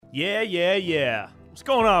Yeah. What's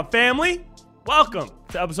going on, family? Welcome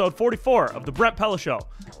to episode 44 of the Brent Pella Show.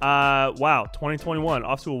 Wow, 2021,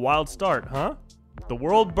 off to a wild start, huh? The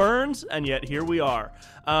world burns, and yet here we are.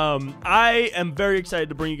 I am very excited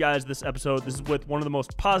to bring you guys this episode. This is with one of the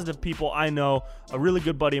most positive people I know, a really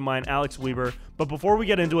good buddy of mine, Alex Weber. But before we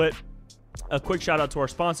get into it, a quick shout out to our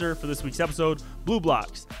sponsor for this week's episode, Blue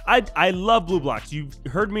Blocks. I love Blue Blocks. You've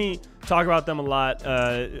heard me talk about them a lot.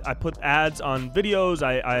 I put ads on videos.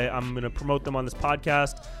 I'm going to promote them on this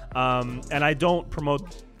podcast. And I don't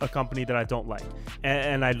promote a company that I don't like.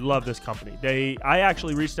 And I love this company. I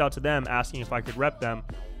actually reached out to them asking if I could rep them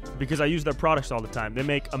because I use their products all the time. They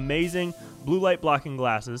make amazing blue light blocking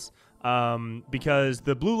glasses. Because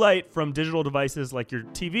the blue light from digital devices like your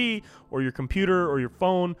TV or your computer or your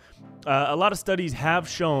phone, a lot of studies have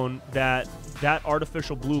shown that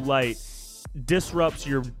artificial blue light disrupts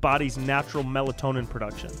your body's natural melatonin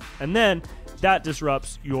production. And then that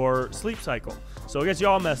disrupts your sleep cycle. So it gets you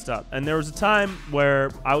all messed up. And there was a time where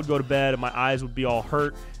I would go to bed and my eyes would be all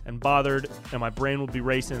hurt and bothered and my brain would be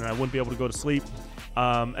racing and I wouldn't be able to go to sleep.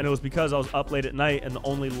 And it was because I was up late at night and the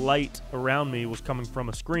only light around me was coming from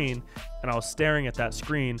a screen and I was staring at that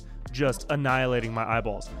screen, just annihilating my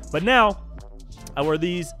eyeballs. But now I wear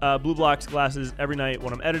these Blue Blocks glasses every night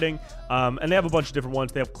when I'm editing, and they have a bunch of different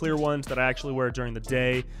ones. They have clear ones that I actually wear during the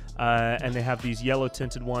day, and they have these yellow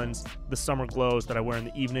tinted ones, the summer glows that I wear in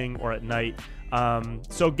the evening or at night.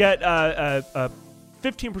 So get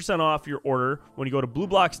 15% off your order when you go to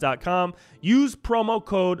blueblocks.com. Use promo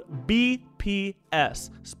code BPS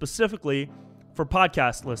specifically for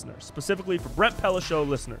podcast listeners, specifically for Brent Pella Show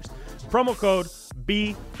listeners. Promo code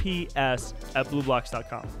BPS at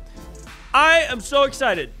blueblocks.com. I am so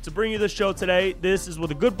excited to bring you this show today. This is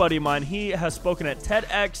with a good buddy of mine. He has spoken at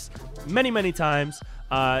TEDx many times.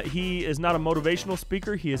 He is not a motivational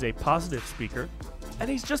speaker. He is a positive speaker. And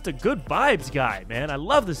he's just a good vibes guy, man. I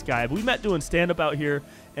love this guy. We met doing stand-up out here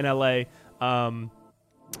in LA.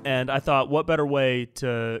 And I thought, what better way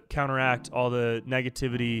to counteract all the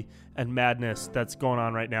negativity and madness that's going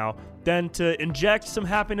on right now than to inject some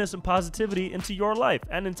happiness and positivity into your life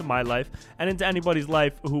and into my life and into anybody's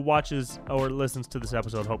life who watches or listens to this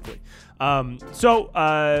episode, hopefully.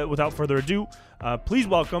 So without further ado, please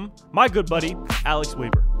welcome my good buddy, Alex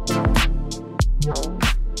Weber.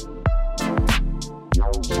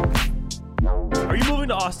 Are you moving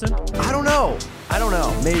to Austin? I don't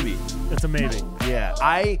know. Maybe. It's a maybe. Yeah.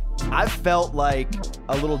 I felt like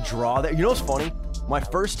a little draw there. You know what's funny? My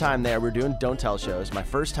first time there, we were doing Don't Tell shows. My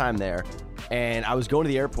first time there, and I was going to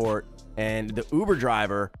the airport, and the Uber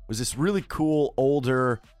driver was this really cool,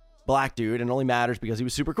 older black dude, and it only matters because he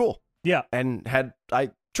was super cool. Yeah. And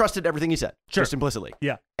I trusted everything he said. Sure. Just implicitly.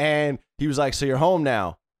 Yeah. And he was like, so you're home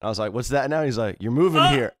now. I was like, what's that now? He's like, you're moving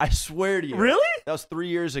here. I swear to you. Really? That was 3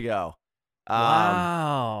 years ago.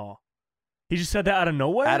 Wow. He just said that out of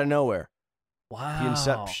nowhere? Out of nowhere. Wow. He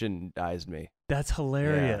inceptionized me. That's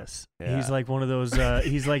hilarious. Yeah. He's like one of those,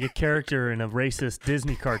 he's like a character in a racist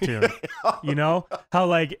Disney cartoon. You know? How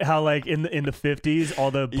like in the 50s,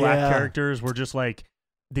 all the black characters were just like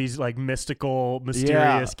these like mystical,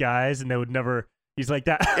 mysterious guys, and they would never, he's like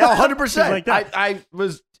that. Yeah, 100%. Like that. I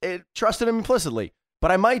trusted him implicitly.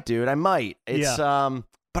 But I might, dude. I might. It's but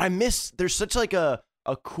I miss, there's such like a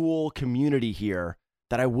cool community here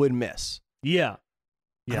that I would miss. Yeah.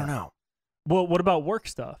 I don't know. Well, what about work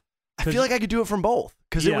stuff? I feel like I could do it from both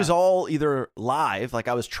because it was all either live, like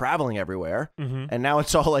I was traveling everywhere, and now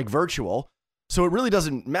it's all like virtual. So it really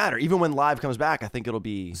doesn't matter. Even when live comes back, I think it'll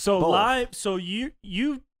be both. Live. So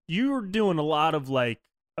you're doing a lot of like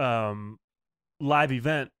live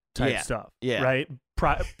event type stuff, right?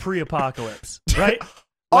 Pre-apocalypse, right?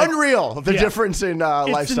 Like, unreal the difference in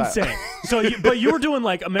lifestyle. It's insane. So, but you were doing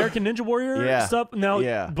like American Ninja Warrior stuff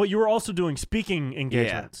now, but you were also doing speaking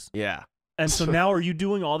engagements. Yeah. And so now, are you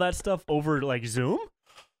doing all that stuff over like Zoom?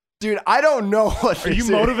 Dude, I don't know what. Are you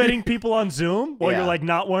motivating people on Zoom while you're like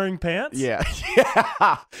not wearing pants? Yeah.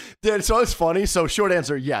 Dude, so it's funny. So short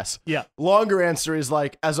answer, yes. Yeah. Longer answer is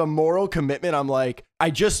like, as a moral commitment, I'm like, I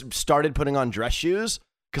just started putting on dress shoes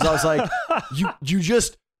because I was like, you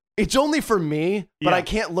just. It's only for me, but I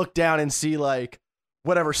can't look down and see like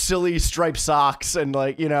whatever silly striped socks and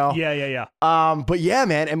like, you know. Yeah. But yeah,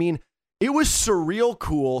 man, I mean, it was surreal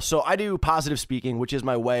cool. So I do positive speaking, which is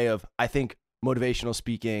my way of, I think motivational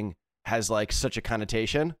speaking has like such a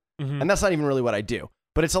connotation. And that's not even really what I do.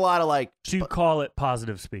 But it's a lot of like. So you call it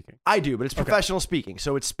positive speaking? I do, but it's professional speaking.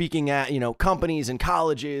 So it's speaking at, companies and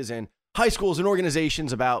colleges and high schools and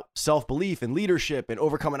organizations about self-belief and leadership and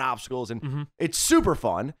overcoming obstacles. And it's super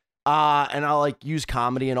fun. And I'll like use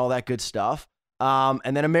comedy and all that good stuff.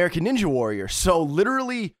 And then American Ninja Warrior. So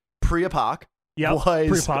literally pre-apoc. Yeah,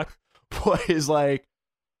 pre-apoc. Was like,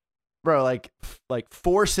 bro, like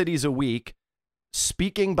 4 cities a week,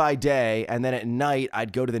 speaking by day, and then at night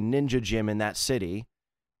I'd go to the ninja gym in that city,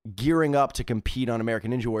 gearing up to compete on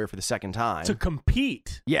American Ninja Warrior for the second time. To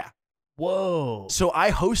compete? Yeah. Whoa. So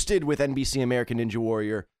I hosted with NBC American Ninja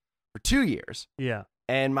Warrior for 2 years. Yeah.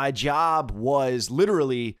 And my job was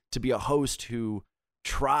literally to be a host who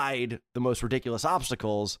tried the most ridiculous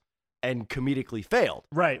obstacles and comedically failed.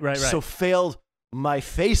 Right. So failed my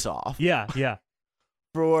face off. Yeah.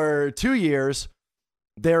 For 2 years.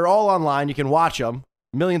 They're all online. You can watch them.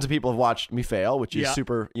 Millions of people have watched me fail, which is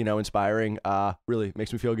super, inspiring. Really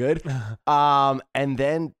makes me feel good. And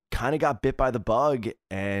then kind of got bit by the bug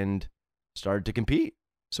and started to compete.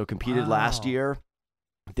 So competed last year.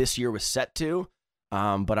 This year was set to.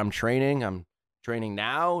 But I'm training. I'm training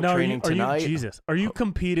now. Training tonight. Are you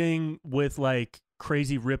competing with like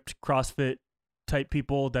crazy ripped CrossFit type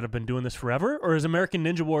people that have been doing this forever, or is American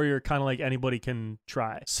Ninja Warrior kind of like anybody can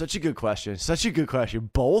try? Such a good question.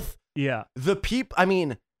 Both. Yeah.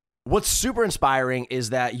 What's super inspiring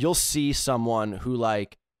is that you'll see someone who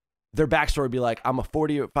like their backstory would be like, I'm a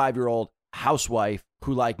 45-year-old housewife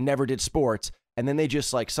who like never did sports, and then they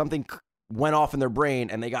just like something went off in their brain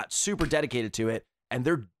and they got super dedicated to it and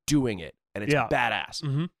they're doing it and it's badass.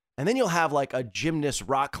 Mm-hmm. And then you'll have like a gymnast,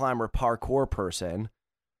 rock climber, parkour person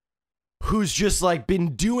who's just like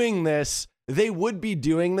been doing this. They would be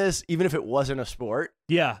doing this even if it wasn't a sport.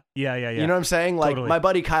 Yeah. You know what I'm saying? Like totally. My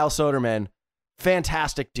buddy Kyle Soderman,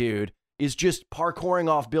 fantastic dude, is just parkouring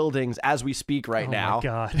off buildings as we speak right now. Oh my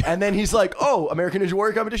God. And then he's like, oh, American Ninja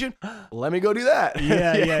Warrior competition? Let me go do that.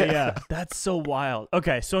 Yeah. That's so wild.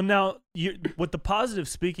 Okay, so now with the positive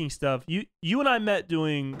speaking stuff, you and I met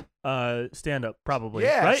doing stand-up probably,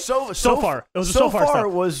 right? So far. It was so far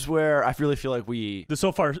stuff. Was where I really feel like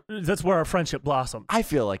that's where our friendship blossomed. I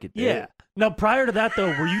feel like it did. Yeah. Now, prior to that, though,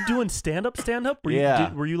 were you doing stand-up?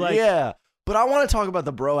 Were you like... Yeah, but I want to talk about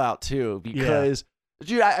the bro out, too, because,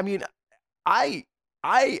 dude, I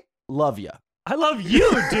love you. I love you,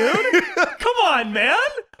 dude. Come on, man.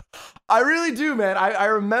 I really do, man. I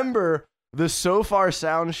remember the So Far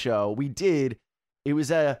Sound show we did.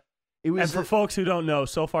 And for folks who don't know,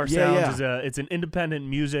 So Far Sounds it's an independent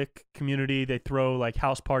music community. They throw like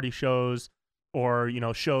house party shows or,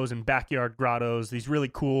 shows in backyard grottos, these really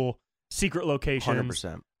cool secret locations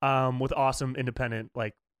 100%. With awesome independent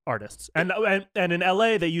like artists. And in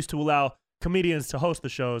LA, they used to allow comedians to host the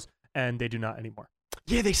shows, and they do not anymore.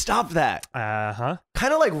 Yeah, they stopped that. Uh-huh.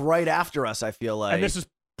 Kind of like right after us, I feel like. And this is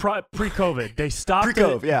pre-COVID. They stopped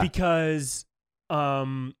it because, I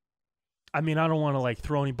don't want to like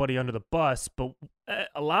throw anybody under the bus, but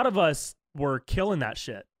a lot of us were killing that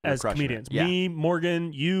shit as comedians. Yeah. Me,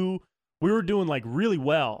 Morgan, you, we were doing like really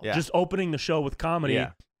well, just opening the show with comedy,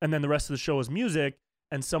 and then the rest of the show was music,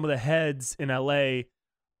 and some of the heads in LA,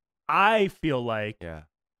 I feel like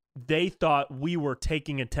they thought we were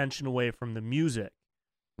taking attention away from the music.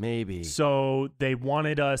 Maybe. So they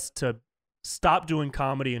wanted us to stop doing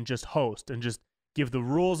comedy and just host and just give the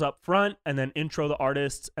rules up front and then intro the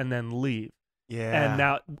artists and then leave. Yeah. And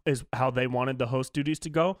that is how they wanted the host duties to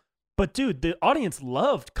go. But dude, the audience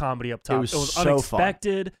loved comedy up top. It was so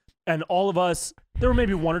unexpected. Fun. And all of us, there were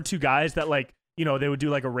maybe 1 or 2 guys that like, they would do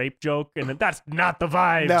like a rape joke, and that's not the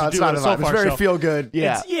vibe. No, it's not the vibe. It's very feel good.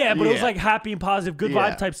 Yeah. But it was like happy and positive, good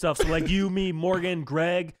vibe type stuff. So like you, me, Morgan,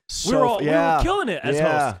 Greg, we were killing it as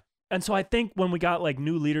hosts. And so I think when we got like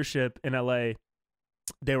new leadership in LA,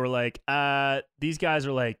 they were like, these guys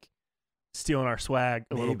are like stealing our swag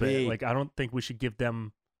a little bit. Like, I don't think we should give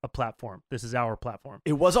them a platform. This is our platform.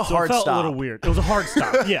 It was a hard stop. It felt a little weird. It was a hard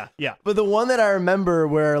stop. Yeah. But the one that I remember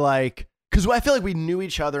where like, because I feel like we knew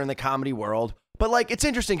each other in the comedy world, but like it's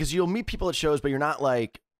interesting because you'll meet people at shows, but you're not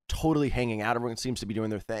like totally hanging out. Everyone seems to be doing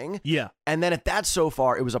their thing. Yeah. And then at that So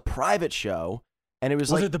Far, it was a private show. And it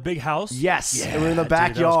was it the big house? Yes. Yeah, it was in the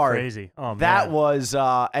backyard. Dude, that was crazy. Oh, man. That was,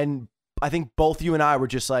 and I think both you and I were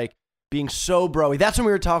just like being so bro-y. That's when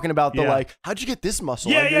we were talking about the like, how'd you get this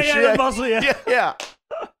muscle on your shit? That muscle, yeah.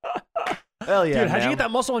 Hell yeah, dude, how'd you get that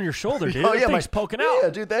muscle on your shoulder, dude? Oh, yeah, thing's poking out. Yeah,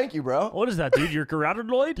 dude, thank you, bro. What is that, dude? Your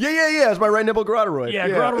carotid? Yeah. It's my right nipple carotid. Yeah,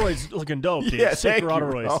 carotid's looking dope, dude. Yeah, sick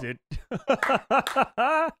carotid, dude.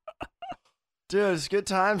 Dude, it's good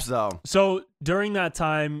times, though. So during that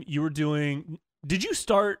time, you were doing... Did you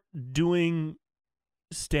start doing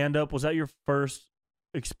stand-up? Was that your first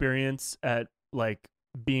experience at, like,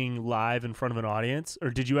 being live in front of an audience? Or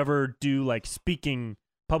did you ever do, like,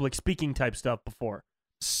 public speaking type stuff before?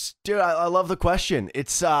 Dude, I love the question.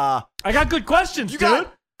 It's I got good questions, dude.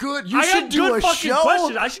 You should do a show.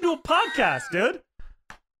 Questions. I should do a podcast, dude.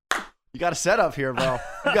 You got a setup here, bro.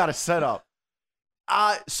 You got a setup.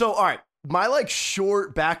 So all right, my like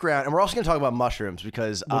short background, and we're also gonna talk about mushrooms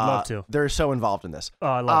because Would love to. they're so involved in this. Oh,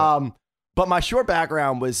 I love it. But my short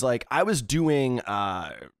background was like I was doing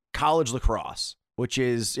college lacrosse, which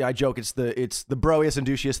is I joke it's the broiest and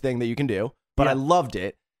douchiest thing that you can do, but I loved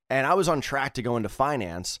it, and I was on track to go into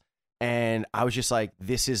finance, and I was just like,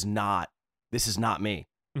 this is not me.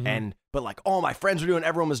 But like all my friends were doing,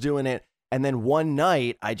 everyone was doing it, and then one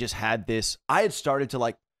night I just had this. I had started to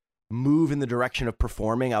like move in the direction of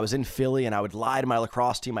performing. I was in Philly, and I would lie to my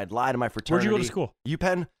lacrosse team. I'd lie to my fraternity. Where'd you go to school?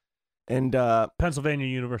 UPenn. And Pennsylvania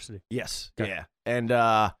University. Yes. Okay. Yeah. And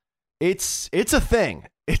it's a thing.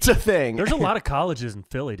 It's a thing. There's a lot of colleges in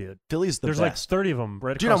Philly, dude. Philly's the There's best. like 30 of them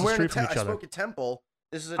right Dude, across I'm the wearing street from each I other. spoke at Temple.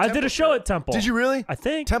 This is a I Temple did a show shirt. at Temple. Did you really? I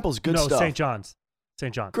think. Temple's good stuff. No, St. John's.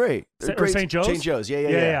 St. John's. Great. Or Great. St. Joe's? St. Joe's.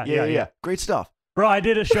 Yeah. Great stuff. Bro, I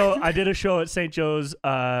did a show at St. Joe's.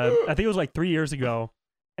 I think it was like 3 years ago,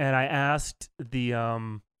 and I asked the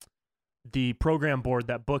program board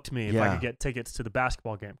that booked me if I could get tickets to the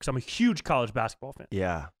basketball game because I'm a huge college basketball fan.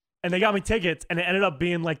 Yeah. And they got me tickets, and it ended up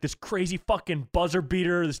being like this crazy fucking buzzer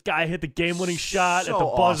beater. This guy hit the game-winning shot at the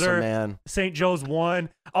buzzer. Awesome, man. St. Joe's won.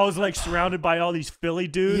 I was like surrounded by all these Philly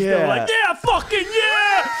dudes. Yeah. They were like, yeah, fucking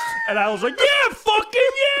yeah. And I was like, yeah, fucking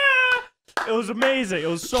yeah. It was amazing. It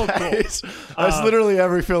was so cool. That's literally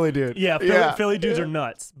every Philly dude. Yeah, Philly dudes are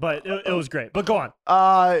nuts, but it was great. But go on.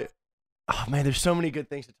 Oh man, there's so many good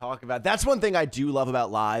things to talk about. That's one thing I do love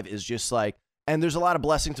about live is just like, and there's a lot of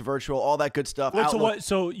blessings to virtual, all that good stuff. Wait,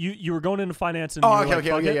 so you were going into finance and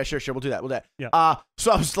okay, sure, we'll do that. Yeah.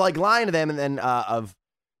 So I was like lying to them, and then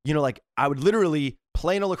like I would literally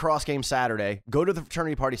play in a lacrosse game Saturday, go to the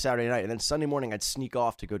fraternity party Saturday night, and then Sunday morning I'd sneak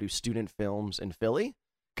off to go do student films in Philly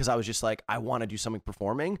because I was just like, I want to do something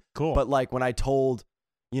performing. Cool. But like when I told,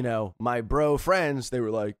 my bro friends, they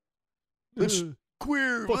were like, "It's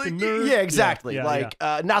queer, fucking nerd." Yeah, exactly.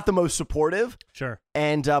 Not the most supportive. Sure.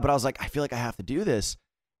 And but I was like, I feel like I have to do this.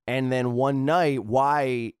 And then one night,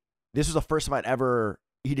 this was the first time I'd ever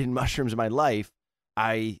eaten mushrooms in my life.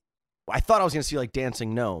 I thought I was gonna see like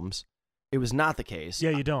dancing gnomes. It was not the case.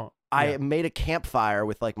 Yeah, you don't. I made a campfire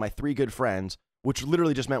with like my 3 good friends, which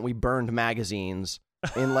literally just meant we burned magazines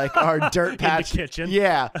in like our dirt patch in the kitchen.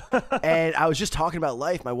 Yeah. And I was just talking about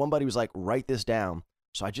life. My one buddy was like, write this down.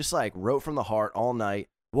 So I just like wrote from the heart all night,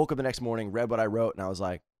 woke up the next morning, read what I wrote, and I was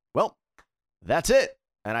like, well, that's it.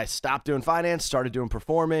 And I stopped doing finance, started doing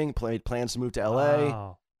performing, made plans to move to LA.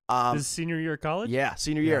 Wow. This is senior year of college? Yeah,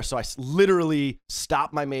 senior year. So I literally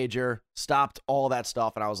stopped my major, stopped all that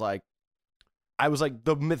stuff, and I was like,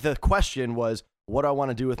 the question was, what do I want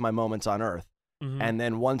to do with my moments on Earth? Mm-hmm. And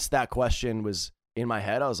then once that question was in my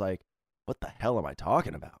head, I was like, what the hell am I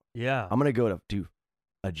talking about? Yeah. I'm going to go to do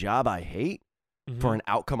a job I hate for an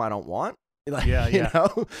outcome I don't want. Like, you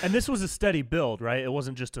know? And this was a steady build, right? It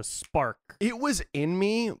wasn't just a spark. It was in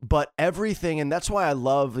me, but everything, and that's why I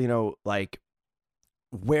love, like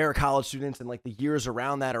where college students and like the years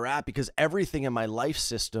around that are at, because everything in my life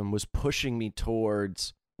system was pushing me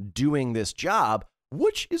towards doing this job,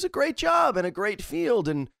 which is a great job and a great field.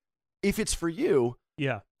 And if it's for you,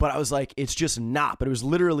 but I was like, it's just not. But it was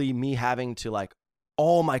literally me having to like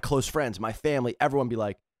all my close friends, my family, everyone be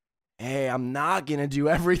like, hey, I'm not going to do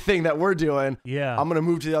everything that we're doing. Yeah. I'm going to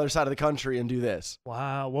move to the other side of the country and do this.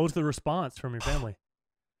 Wow. What was the response from your family?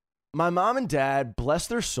 My mom and dad, bless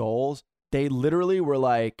their souls, they literally were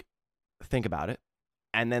like, think about it.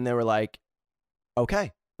 And then they were like,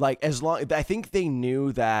 okay. Like, I think they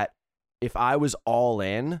knew that if I was all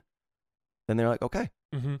in, then they're like, okay.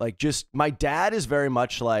 Mm-hmm. Like, just, my dad is very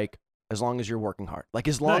much like, as long as you're working hard. Like,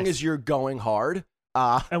 as long as you're going hard.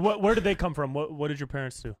 And where did they come from? What did your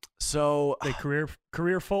parents do? So they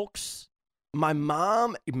career folks? My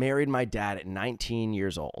mom married my dad at 19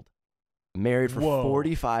 years old. Married for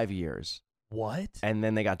 45 years. What? And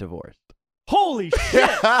then they got divorced. Holy shit.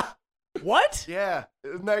 What? Yeah.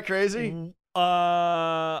 Isn't that crazy?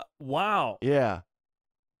 Wow. Yeah.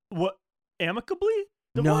 What? Amicably?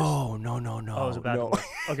 Divorced? No. Oh, it was a bad divorce.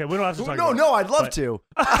 Okay, we don't have to talk about it. No, I'd love to.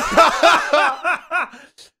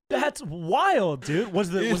 That's wild, dude.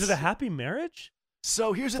 Was it a happy marriage?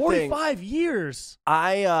 So here's the 45 thing. years.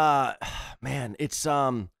 Man, it's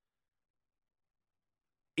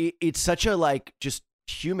it's such a like just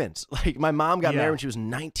humans. Like my mom got married when she was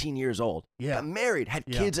 19 years old. Yeah. Got married, had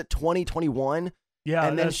kids at 20, 21. Yeah,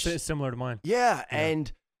 and that's similar to mine. Yeah,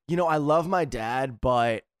 and I love my dad,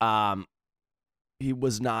 but he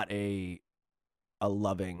was not a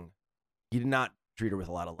loving. He did not treat her with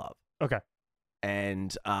a lot of love. Okay.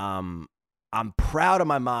 And I'm proud of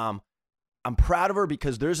my mom. I'm proud of her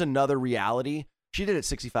because there's another reality She did it at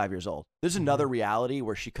 65 years old. There's another reality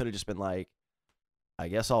where she could have just been like, I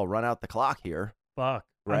guess I'll run out the clock here. Fuck.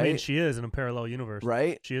 Right? I mean, she is in a parallel universe.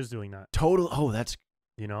 Right? She is doing that. Total. Oh, that's.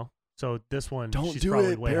 You know? So this one, Don't she's do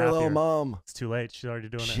probably it, way parallel happier. mom. It's too late. She's already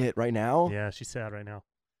doing it. Shit, right now? Yeah, she's sad right now.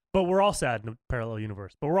 But we're all sad in a parallel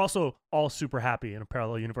universe. But we're also all super happy in a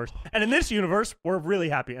parallel universe. And in this universe, we're really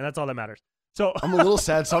happy, and that's all that matters. So I'm a little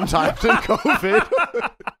sad sometimes in COVID.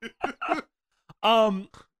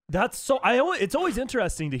 That's so. It's always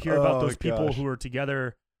interesting to hear about those people gosh. who are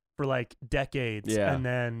together for like decades, Yeah. and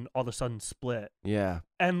then all of a sudden split. Yeah.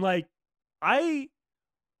 And like, I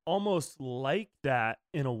almost like that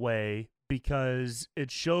in a way because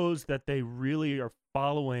it shows that they really are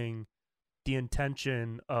following the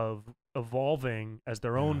intention of evolving as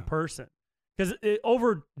their own person. Because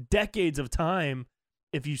over decades of time,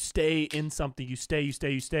 if you stay in something, you stay.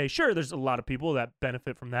 Sure, there's a lot of people that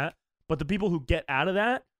benefit from that, but the people who get out of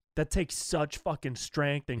that takes such fucking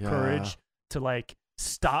strength and courage to like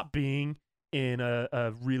stop being in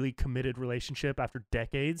a really committed relationship after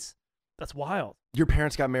decades. That's wild. Your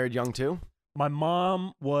parents got married young too? My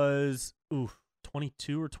mom was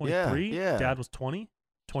 22 or 23. Yeah. Dad was 20,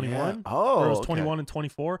 21. Yeah. Oh, or it was 21 and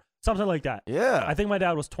 24, something like that. Yeah. I think my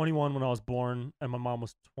dad was 21 when I was born, and my mom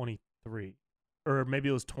was 23, or maybe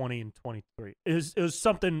it was 20 and 23. It was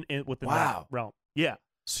something within that realm. Yeah.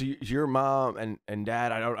 So your mom and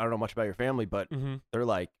dad, I don't know much about your family, but they're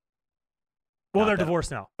like, well, they're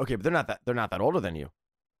divorced now. Okay, but they're not that older than you.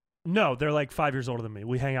 No, they're like 5 years older than me.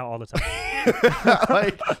 We hang out all the time.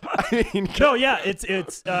 No, yeah,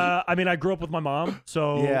 it's. I mean, I grew up with my mom,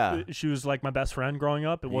 so she was like my best friend growing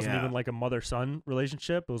up. It wasn't even like a mother-son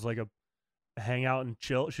relationship. It was like a hang out and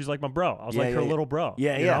chill. She's like my bro. I was like her little bro.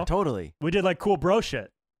 Yeah, you know? Totally. We did like cool bro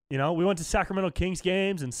shit. You know, we went to Sacramento Kings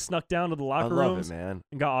games and snuck down to the locker rooms, man,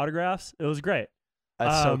 and got autographs. It was great.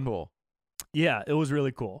 That's so cool. Yeah, it was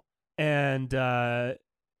really cool. And so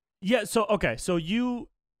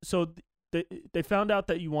they found out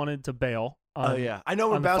that you wanted to bail. I know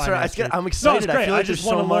we're bouncing around. I'm excited. No, it's great. I feel like I just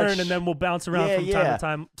want to learn, and then we'll bounce around from time to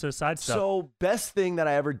time to side stuff. So best thing that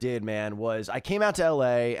I ever did, man, was I came out to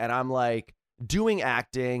LA and I'm like doing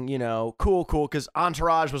acting, you know, cool, because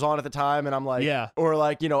Entourage was on at the time, and I'm like, or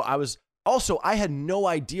like, you know, I had no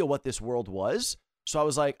idea what this world was, so I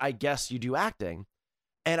was like, I guess you do acting.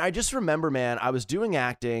 And I just remember, man, I was doing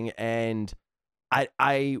acting and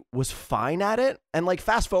I was fine at it. And like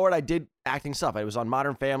fast forward, I did acting stuff. I was on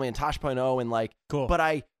Modern Family and Tosh.0 and like, cool.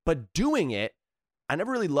 But doing it, I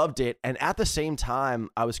never really loved it. And at the same time,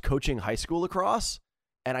 I was coaching high school lacrosse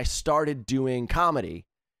and I started doing comedy.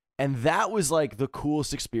 And that was like the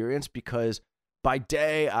coolest experience because by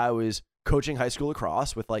day I was coaching high school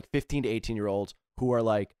lacrosse with like 15 to 18-year-olds who are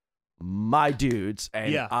like my dudes.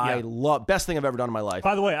 And I love, best thing I've ever done in my life.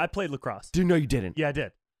 By the way, I played lacrosse. Dude, no, you didn't. Yeah, I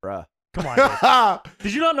did. Bruh. Come on, dude.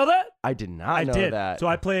 Did you not know that? I did not know that. So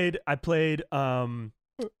I played I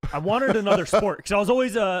wanted another sport because I was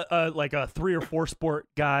always like a 3 or 4 sport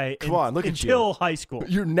guy until high school.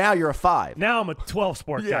 You're a 5. Now I'm a 12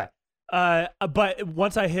 sport guy. But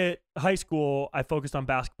once I hit high school, I focused on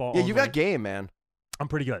basketball. Yeah, you got game, man. I'm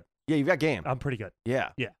pretty good. Yeah, you got game. I'm pretty good. Yeah.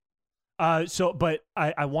 But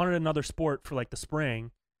I wanted another sport for like the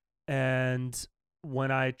spring, and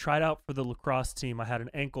when I tried out for the lacrosse team, I had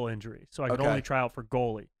an ankle injury, so I could only try out for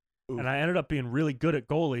goalie. Oof. And I ended up being really good at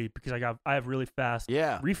goalie because I have really fast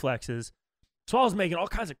reflexes. So I was making all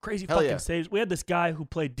kinds of crazy fucking saves. We had this guy who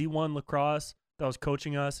played D1 lacrosse that was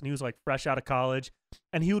coaching us, and he was like fresh out of college,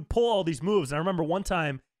 and he would pull all these moves. And I remember one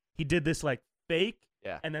time he did this like fake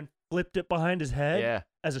and then flipped it behind his head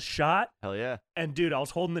as a shot. Hell yeah. And dude, I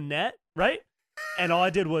was holding the net, right? And all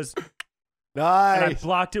I did was nice. And I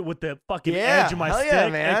blocked it with the fucking edge of my stick. Yeah,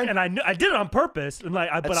 man. And I did it on purpose. And like,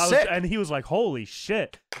 and he was like, "Holy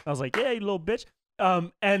shit!" I was like, "Yeah, you little bitch."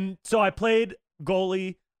 And so I played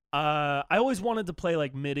goalie. I always wanted to play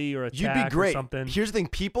like midi or attack. You'd be great. Or something. Here's the thing,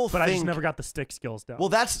 I just never got the stick skills down. Well,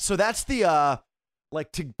 that's the like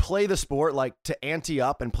to play the sport, like to ante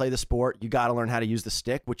up and play the sport, you got to learn how to use the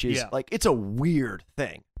stick, which is like, it's a weird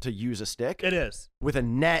thing to use a stick. It is. With a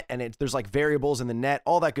net, and there's like variables in the net,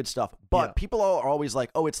 all that good stuff. But people are always like,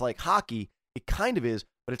 oh, it's like hockey. It kind of is,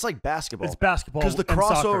 but it's like basketball. It's basketball. Because the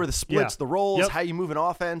crossover, the splits, the rolls, how you move an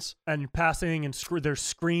offense. And passing, and there's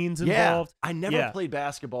screens involved. I never played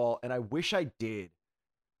basketball, and I wish I did.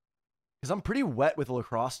 Because I'm pretty wet with a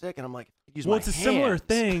lacrosse stick, and I'm like, use my hands. It's a similar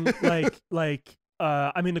thing.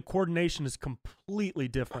 I mean, the coordination is completely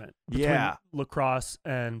different between lacrosse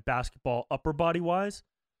and basketball upper body wise.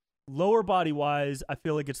 lower body wise, I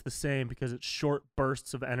feel like it's the same because it's short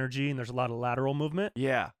bursts of energy and there's a lot of lateral movement.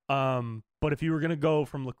 Yeah. But if you were going to go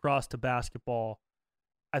from lacrosse to basketball,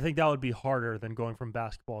 I think that would be harder than going from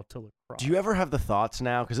basketball to lacrosse. Do you ever have the thoughts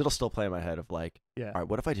now? Because it'll still play in my head of like, Yeah. all right,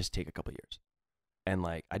 what if I just take a couple years and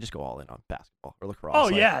like I just go all in on basketball or lacrosse? Oh,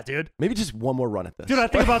 like, yeah, dude. Maybe just one more run at this. Dude, I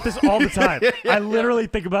think about this all the time. I literally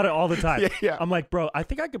think about it all the time. Yeah. I'm like, bro, I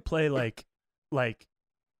think I could play like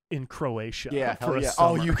in Croatia. Yeah, for hell a yeah. summer.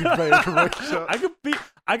 Oh, you could play in Croatia.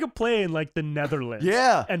 I could play in like the Netherlands.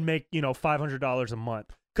 Yeah. And make, $500 a month.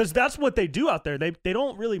 Because that's what they do out there. They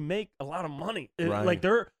don't really make a lot of money. Right. Like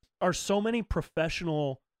there are so many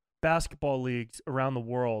professional basketball leagues around the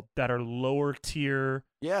world that are lower tier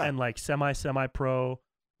Yeah. and like semi pro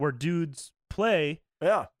where dudes play,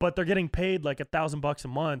 Yeah. but they're getting paid like $1,000 a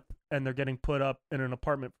month and they're getting put up in an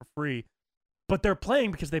apartment for free. But they're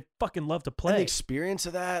playing because they fucking love to play. And the experience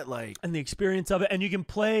of that, like. And the experience of it. And you can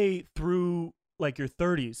play through like your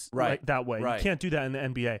 30s Right. that way. Right. You can't do that in the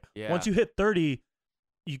NBA. Yeah. Once you hit 30,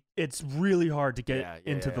 it's really hard to get Yeah,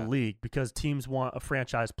 into the yeah. league because teams want a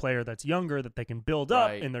franchise player that's younger that they can build up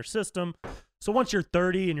Right. in their system. So once you're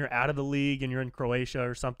 30 and you're out of the league and you're in Croatia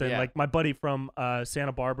or something, Yeah. like my buddy from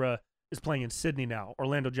Santa Barbara is playing in Sydney now,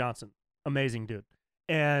 Orlando Johnson, amazing dude.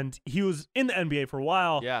 And he was in the NBA for a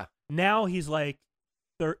while. Yeah. Now he's like,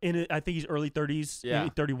 I think he's early 30s, Yeah.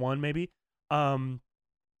 maybe 31 maybe.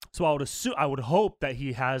 So I would hope that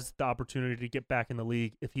he has the opportunity to get back in the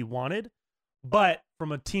league if he wanted. But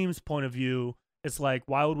from a team's point of view, it's like,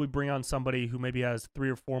 why would we bring on somebody who maybe has 3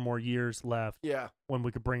 or 4 more years left Yeah. when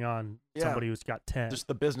we could bring on Yeah. somebody who's got 10? Just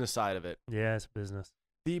the business side of it. Yeah, it's business.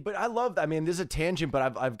 But I love. I mean, this is a tangent,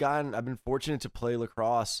 but I've been fortunate to play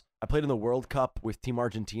lacrosse. I played in the World Cup with Team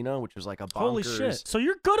Argentina, which was like a bonkers. Holy shit. So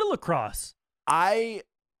you're good at lacrosse.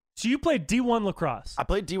 So you played D1 lacrosse. I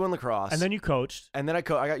played D1 lacrosse, And then you coached. I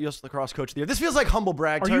got U.S. Lacrosse Coach of the Year. This feels like humble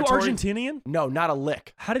brag Are you territory. Argentinian? No, not a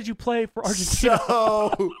lick. How did you play for Argentina?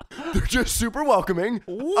 So they're just super welcoming.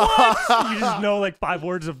 What? You just know like 5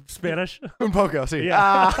 words of Spanish? Un poco, sí.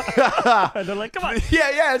 Yeah. And they're like, come on.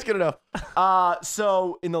 Yeah, it's good enough.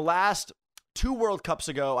 So in the last 2 World Cups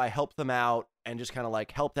ago, I helped them out and just kind of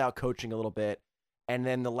like helped out coaching a little bit. And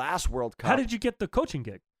then the last World Cup. How did you get the coaching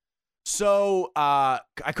gig? So I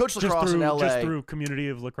coached lacrosse in LA. Just through community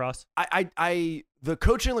of lacrosse? The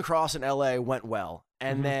coaching lacrosse in LA went well.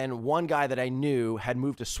 And Mhm. then one guy that I knew had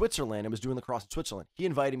moved to Switzerland and was doing lacrosse in Switzerland. He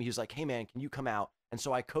invited me. He was like, hey, man, can you come out? And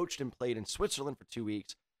so I coached and played in Switzerland for 2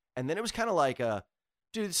 weeks. And then it was kind of like,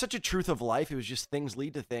 dude, it's such a truth of life. It was just things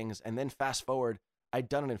lead to things. And then fast forward, I'd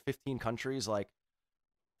done it in 15 countries like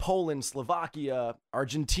Poland, Slovakia,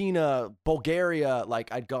 Argentina, Bulgaria.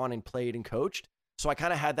 Like I'd gone and played and coached. So I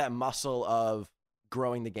kind of had that muscle of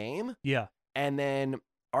growing the game. Yeah. And then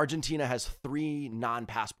Argentina has 3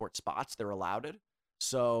 non-passport spots. They're allowed it.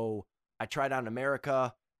 So I tried out in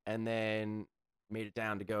America and then made it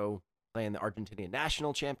down to go play in the Argentinian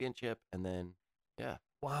National Championship. And then, yeah.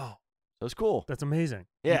 Wow. So it's cool. That's amazing.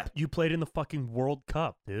 Yeah. You played in the fucking World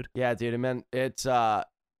Cup, dude. Yeah, dude. I mean, it's, that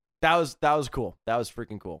was cool. That was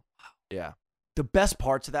freaking cool. Yeah. The best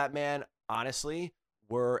parts of that, man, honestly,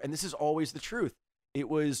 were, and this is always the truth, it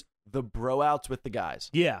was the bro outs with the guys.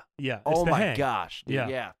 Yeah. It's Oh the my hang. gosh. Dude,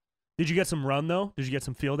 yeah. Did you get some run, though? Did you get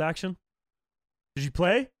some field action? Did you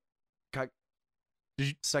play?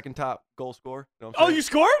 Second top goal scorer. You know what I'm Oh, saying? you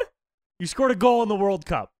scored? You scored a goal in the World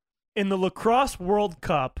Cup. In the Lacrosse World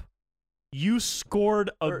Cup, you scored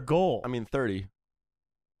a goal. I mean, 30.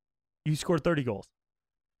 You scored 30 goals.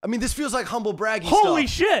 I mean, this feels like humble bragging Holy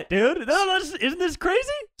stuff. shit, dude. Isn't this crazy?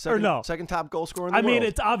 Second, or no? Second top goal scorer in the I mean, world.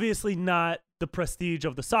 it's obviously not the prestige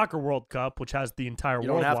of the Soccer World Cup, which has the entire You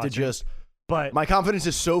world don't have to watching, just... But My confidence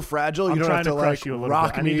is so fragile. I'm You don't trying have to crush like you a little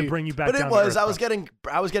rock bit. me. I need to bring you back But down it to was. earth,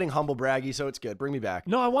 I was getting humble braggy, so it's good. Bring me back.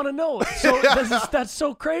 no, I want to know. So that's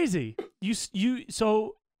so crazy.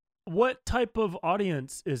 So what type of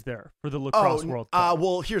audience is there for the Lacrosse World Cup?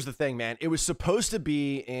 Well, here's the thing, man. It was supposed to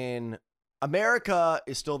be in America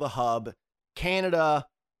is still the hub. Canada,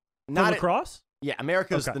 For not lacrosse? Yeah,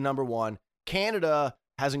 America is Okay. the number one. Canada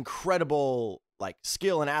has incredible like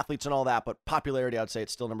skill and athletes and all that, but popularity, I'd say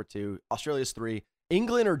it's still number 2. Australia's 3.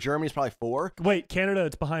 England or Germany is probably 4. Wait, Canada,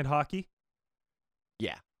 it's behind hockey?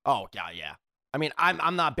 Yeah. Oh, yeah. I mean,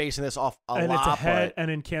 I'm not basing this off a and lot, it's ahead, but and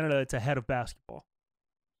in Canada, it's ahead of basketball.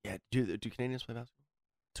 yeah. Do Canadians play basketball?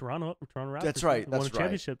 Toronto Raptors. That's right. Won That's a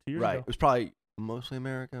championship 2 years Right. ago. It was probably mostly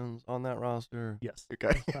Americans on that roster. Yes.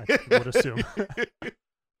 Okay. I would assume.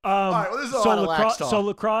 All right, well, this is a lot of lax lacrosse. talk. So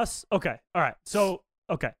lacrosse. Okay. All right. So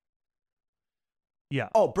okay. Yeah.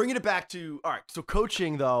 Oh, bringing it back to all right. So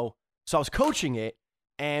coaching though. So I was coaching it,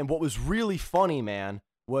 and what was really funny, man,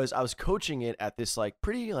 was I was coaching it at this like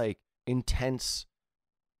pretty like intense,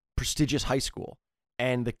 prestigious high school.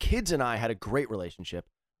 And the kids and I had a great relationship.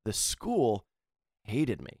 The school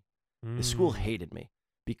hated me. The school hated me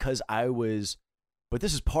because but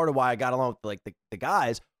this is part of why I got along with like the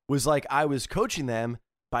guys, was like I was coaching them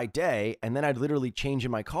by day, and then I'd literally change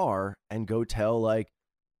in my car and go tell like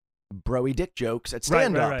broy dick jokes at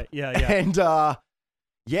stand-up. Right. Yeah. And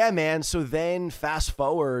yeah, man. So then fast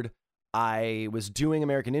forward, I was doing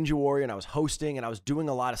American Ninja Warrior, and I was hosting, and I was doing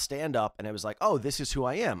a lot of stand-up, and it was like, oh, this is who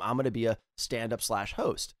I am. I'm going to be a stand-up /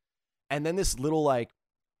 host. And then this little like,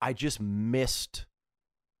 I missed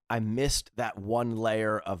that one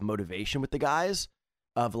layer of motivation with the guys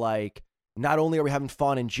of like, not only are we having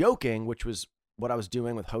fun and joking, which was what I was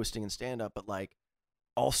doing with hosting and stand-up, but like,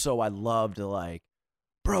 also I loved to like,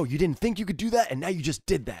 bro, you didn't think you could do that, and now you just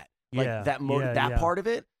did that. Like that part of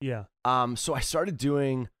it. Yeah. So I started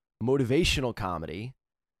doing motivational comedy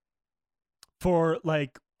for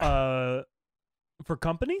like for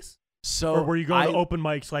companies. So or were you going to open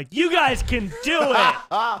mics like, you guys can do it?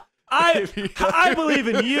 I believe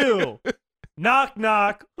in you. Knock,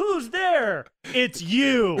 knock. Who's there? It's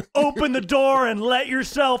you. Open the door and let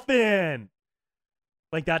yourself in.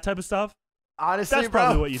 Like that type of stuff? Honestly, that's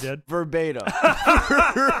probably what you did. Verbatim.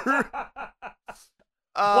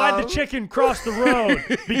 Why'd the chicken cross the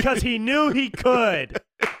road? Because he knew he could.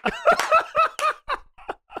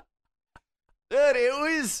 Dude,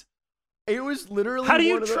 it was literally how do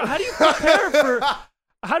you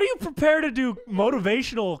prepare to do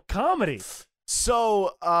motivational comedy?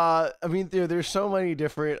 So, I mean, there's so many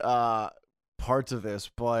different parts of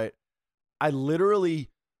this, but I literally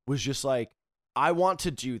was just like, I want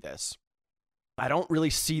to do this. I don't really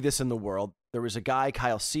see this in the world. There was a guy,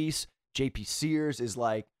 Kyle Cease, JP Sears is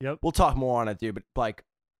like, yep. We'll talk more on it, dude, but like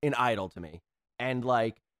an idol to me. And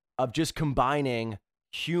like, of just combining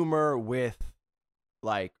humor with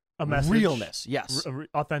like a message, realness. Yes.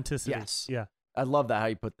 Authenticity. Yes. Yeah. I love that, how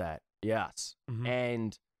you put that. Yes. Mm-hmm.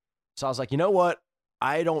 And so I was like, you know what?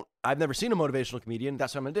 I've never seen a motivational comedian.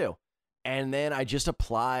 That's what I'm going to do. And then I just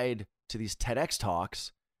applied to these TEDx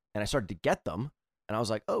talks and I started to get them. And I was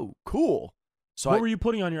like, oh, cool. So what were you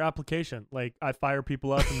putting on your application? Like, I fire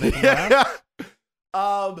people up and make them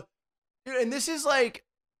laugh? And this is like,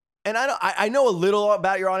 and I know a little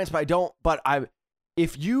about your audience, but I don't,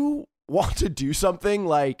 if you want to do something,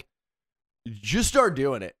 like, just start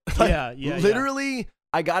doing it. Like, yeah. Literally,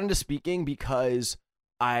 I got into speaking because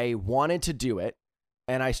I wanted to do it.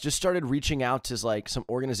 And I just started reaching out to like some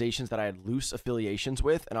organizations that I had loose affiliations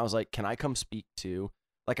with. And I was like, can I come speak to,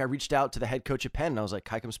 like, I reached out to the head coach at Penn and I was like,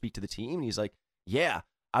 can I come speak to the team? And he's like, yeah.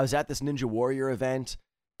 I was at this Ninja Warrior event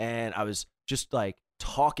and I was just like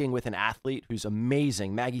talking with an athlete who's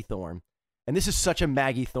amazing, Maggie Thorne. And this is such a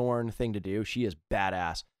Maggie Thorne thing to do. She is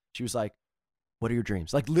badass. She was like, what are your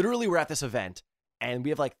dreams? Like, literally, we're at this event and we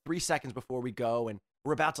have like 3 seconds before we go and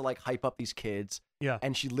we're about to like hype up these kids. Yeah.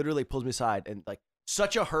 And she literally pulls me aside and like,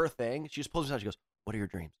 such a her thing. She just pulls me aside. She goes, what are your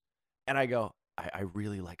dreams? And I go, I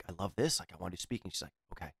really like, I love this. Like, I want to speak. And she's like,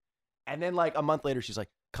 okay. And then like a month later, she's like,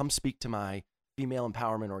 come speak to my female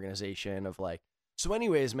empowerment organization of like, so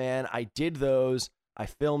anyways, man, I did those. I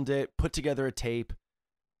filmed it, put together a tape,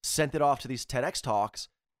 sent it off to these TEDx talks.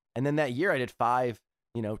 And then that year I did 5,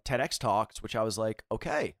 TEDx talks, which I was like,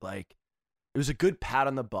 okay, like it was a good pat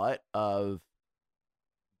on the butt of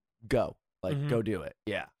go, like, go do it.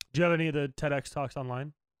 Yeah. Do you have any of the TEDx talks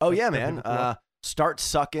online? Oh, yeah, man. Start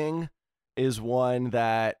Sucking is one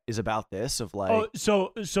that is about this of like. Oh,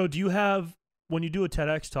 so do you have, when you do a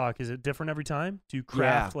TEDx talk, is it different every time? Do you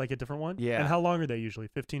craft like a different one? Yeah. And how long are they usually?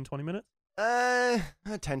 15, 20 minutes?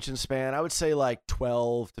 Attention span, I would say like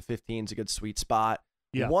 12 to 15 is a good sweet spot.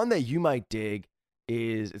 Yeah. One that you might dig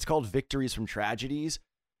is, it's called Victories from Tragedies,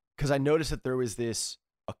 because I noticed that there was this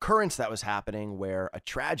occurrence that was happening where a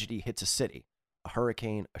tragedy hits a city. A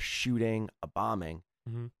hurricane, a shooting, a bombing,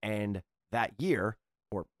 and that year,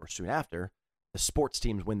 or soon after, the sports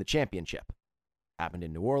teams win the championship. Happened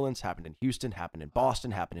in New Orleans, happened in Houston, happened in Boston,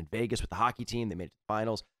 happened in Vegas with the hockey team. They made it to the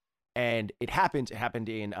finals. And it happened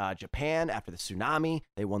in Japan after the tsunami.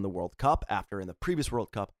 They won the World Cup after in the previous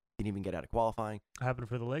World Cup, didn't even get out of qualifying. Happened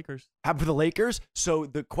for the Lakers. Happened for the Lakers. So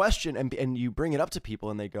the question, and you bring it up to people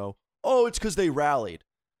and they go, oh, it's because they rallied.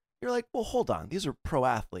 You're like, well, hold on. These are pro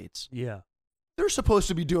athletes. Yeah. They're supposed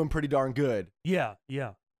to be doing pretty darn good. Yeah.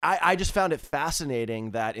 I just found it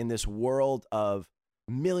fascinating that in this world of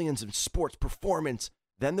millions of sports performance,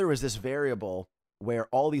 then there was this variable where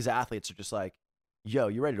all these athletes are just like, yo,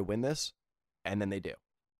 you ready to win this? And then they do.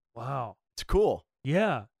 Wow. It's cool.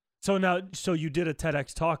 Yeah. So you did a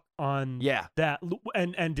TEDx talk on that,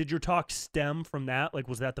 and did your talk stem from that? Like,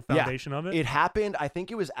 was that the foundation of it? It happened, I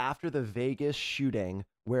think it was after the Vegas shooting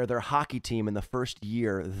where their hockey team in the first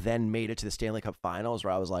year then made it to the Stanley Cup Finals,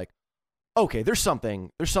 where I was like, okay, there's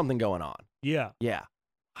something going on. Yeah. Yeah.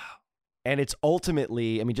 And it's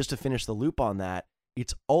ultimately, I mean, just to finish the loop on that,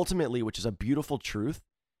 it's ultimately, which is a beautiful truth,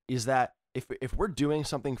 is that if we're doing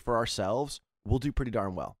something for ourselves, we'll do pretty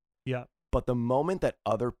darn well. Yeah. But the moment that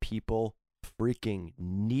other people freaking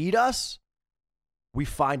need us, we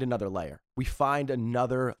find another layer. We find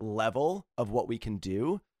another level of what we can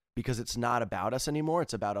do because it's not about us anymore.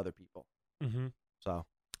 It's about other people. Mm-hmm. So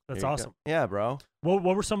that's awesome. Go. Yeah, bro. What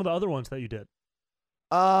were some of the other ones that you did?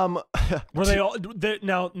 Were they all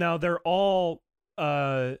now they're all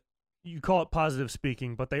you call it positive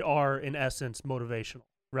speaking, but they are in essence motivational.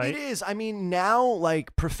 Right? It is. I mean, now,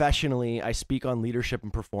 like, professionally, I speak on leadership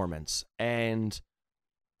and performance. And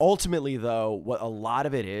ultimately, though, what a lot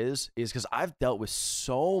of it is because I've dealt with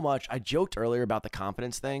so much. I joked earlier about the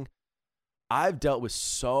confidence thing. I've dealt with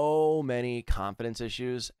so many confidence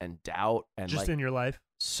issues and doubt. And just in your life?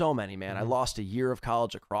 So many, man. I lost a year of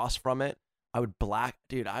college lacrosse from it.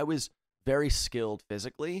 Dude, I was very skilled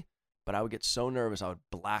physically, but I would get so nervous, I would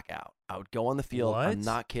black out. I would go on the field. What? I'm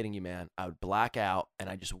not kidding you, man. I would black out, and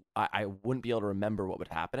I wouldn't be able to remember what was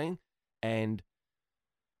happening. And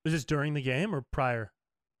was this during the game or prior?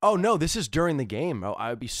 Oh, no, this is during the game, bro. I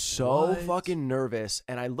would be so fucking nervous,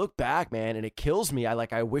 and I look back, man, and it kills me.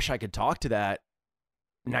 I wish I could talk to that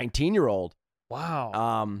 19-year-old.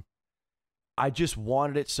 Wow. I just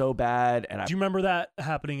wanted it so bad. And do you remember that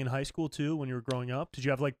happening in high school too when you were growing up? Did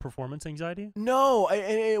you have like performance anxiety? No,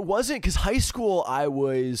 and it wasn't because high school I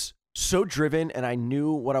was so driven and I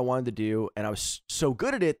knew what I wanted to do, and I was so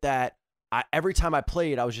good at it that every time I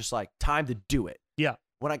played, I was just like, time to do it. Yeah.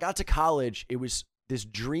 When I got to college, it was this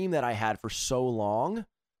dream that I had for so long,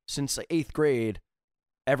 since like 8th grade.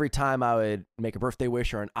 Every time I would make a birthday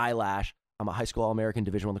wish or an eyelash, I'm a high school All-American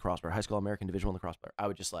Division I lacrosse player, high school All-American Division I lacrosse player. I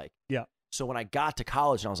would just like, yeah. So when I got to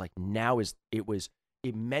college, and I was like,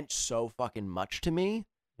 it meant so fucking much to me.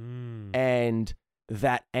 And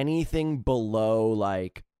that anything below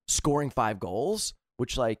like scoring 5 goals,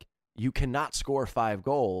 which like you cannot score 5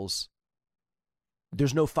 goals,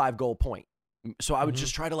 there's no 5-goal point. So I would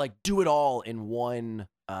just try to like do it all in one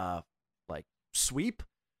like sweep.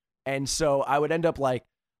 And so I would end up like,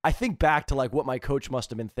 I think back to like what my coach must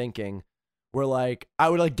have been thinking, where like I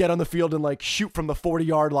would like get on the field and like shoot from the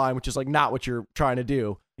 40-yard line, which is like not what you're trying to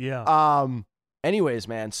do. Yeah. Anyways,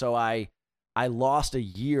 man, so I lost a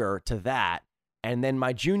year to that. And then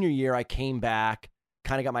my junior year, I came back,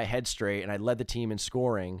 kind of got my head straight, and I led the team in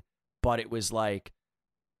scoring. But it was like,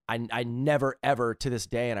 I never, ever to this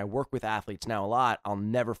day, and I work with athletes now a lot, I'll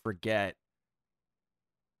never forget,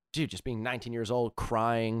 dude, just being 19 years old,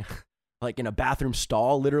 crying, like in a bathroom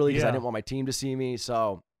stall, literally, because I didn't want my team to see me.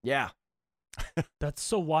 So, yeah. That's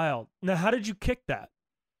so wild. Now, how did you kick that?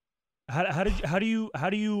 How do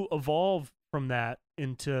you evolve from that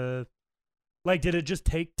into, like, did it just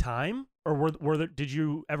take time, or did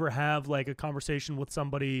you ever have like a conversation with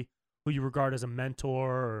somebody who you regard as a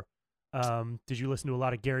mentor, or did you listen to a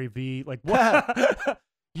lot of Gary Vee? Like, what?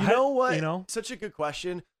 You know what? Such a good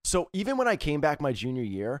question. So even when I came back my junior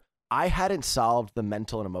year, I hadn't solved the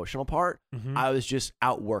mental and emotional part. I was just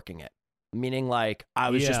outworking it. Meaning like I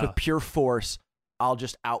was just with pure force, I'll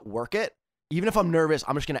just outwork it. Even if I'm nervous,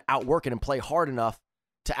 I'm just going to outwork it and play hard enough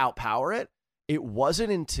to outpower it. It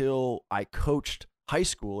wasn't until I coached high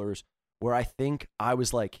schoolers where I think I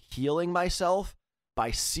was like healing myself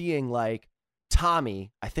by seeing like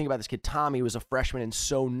Tommy. I think about this kid, Tommy was a freshman and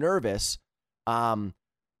so nervous. And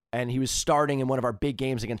he was starting in one of our big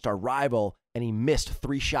games against our rival, and he missed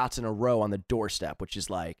 3 shots in a row on the doorstep, which is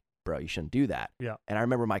like, bro, you shouldn't do that. Yeah. And I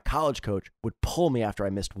remember my college coach would pull me after I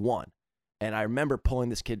missed one. And I remember pulling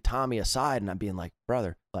this kid, Tommy, aside, and I'm being like,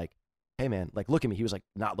 brother, like, hey, man, like, look at me. He was like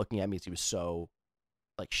not looking at me because he was so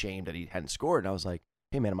like shamed that he hadn't scored. And I was like,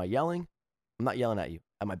 hey, man, am I yelling? I'm not yelling at you.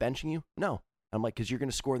 Am I benching you? No. I'm like, because you're going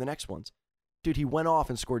to score the next ones. Dude, he went off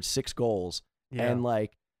and scored 6 goals. Yeah. And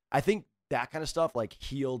like, I think that kind of stuff like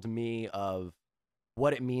healed me of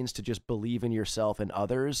what it means to just believe in yourself and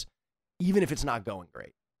others, even if it's not going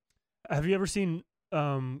great. Have you ever seen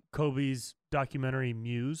Kobe's documentary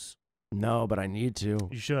Muse? No, but I need to.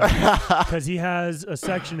 You should, because he has a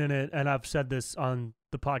section in it, and I've said this on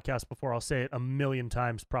the podcast before. I'll say it a million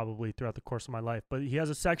times probably throughout the course of my life, but he has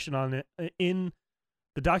a section on it in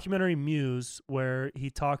the documentary Muse where he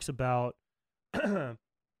talks about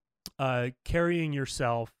carrying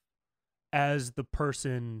yourself as the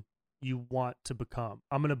person you want to become.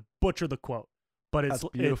 I'm going to butcher the quote, but it's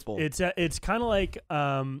That's beautiful. It's kind of like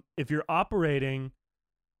if you're operating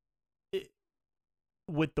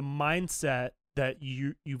with the mindset that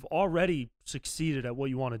you've already succeeded at what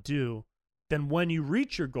you want to do, then when you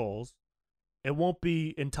reach your goals, it won't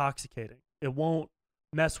be intoxicating. It won't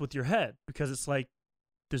mess with your head because it's like,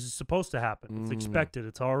 this is supposed to happen. It's expected.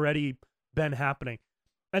 It's already been happening.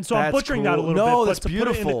 And so I'm butchering that a little bit, but to put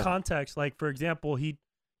it into context, like, for example,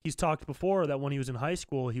 he's talked before that when he was in high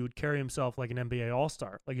school, he would carry himself like an NBA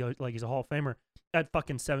All-Star, like he's a Hall of Famer at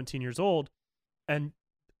fucking 17 years old. And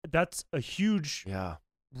that's a huge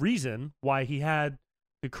reason why he had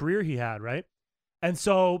the career he had, right? And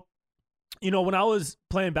so, when I was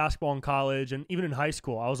playing basketball in college and even in high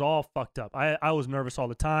school, I was all fucked up. I was nervous all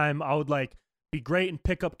the time. I would like be great in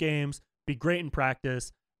pickup games, be great in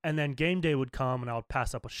practice, and then game day would come and I would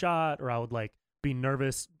pass up a shot, or I would like be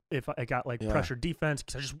nervous if I got like pressure defense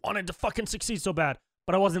because I just wanted to fucking succeed so bad.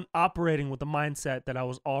 But I wasn't operating with the mindset that I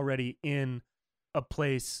was already in a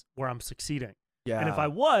place where I'm succeeding. Yeah. And if I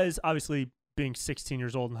was, obviously being 16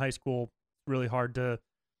 years old in high school, really hard to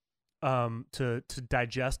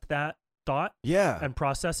digest that thought and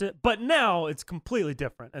process it. But now it's completely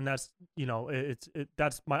different, and that's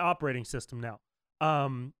that's my operating system now.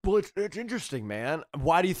 Well, it's interesting, man.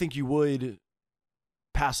 Why do you think you would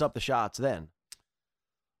pass up the shots then?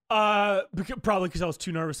 Probably because I was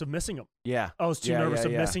too nervous of missing them. Yeah, I was too nervous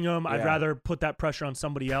of missing them. I'd rather put that pressure on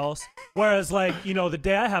somebody else. Whereas, like, the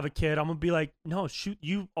day I have a kid, I'm gonna be like, no, shoot,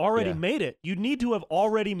 you already made it. You need to have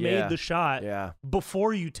already made the shot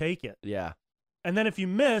before you take it. Yeah. And then if you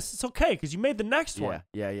miss, it's okay because you made the next one.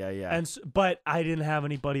 Yeah. And but I didn't have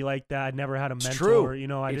anybody like that. I never had a mentor.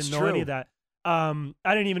 I didn't know any of that. I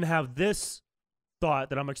didn't even have this thought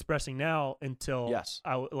that I'm expressing now until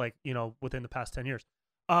within the past 10 years.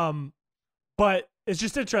 But it's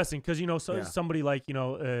just interesting because somebody like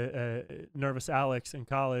nervous Alex in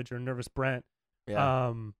college or nervous Brent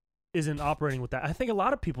isn't operating with that. I think a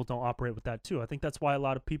lot of people don't operate with that too. I think that's why a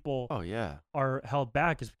lot of people are held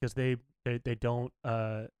back, is because they don't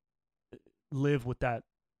live with that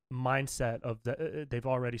mindset of they've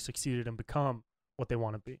already succeeded and become what they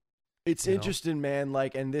want to be. It's interesting, man.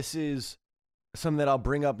 Like, and this is something that I'll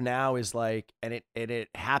bring up now is like, and it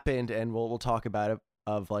happened, and we'll talk about it,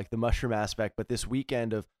 of like the mushroom aspect. But this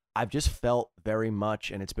weekend I've just felt very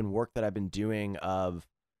much, and it's been work that I've been doing of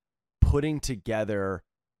putting together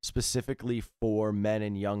specifically for men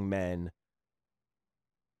and young men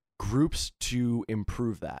groups to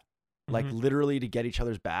improve that, like literally to get each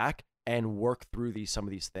other's back and work through some of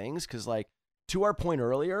these things. Cause like to our point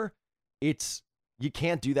earlier, you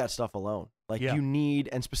can't do that stuff alone. Like you need,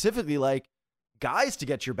 and specifically like guys to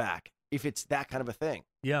get your back if it's that kind of a thing.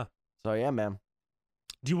 Yeah. So yeah, man.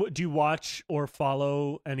 Do you watch or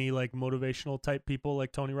follow any like motivational type people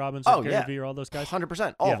like Tony Robbins or Gary Vee or all those guys?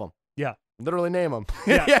 100%. All of them. Yeah. Literally name them.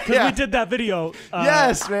 Yeah. Because we did that video.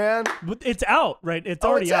 Yes, man. It's out, right? It's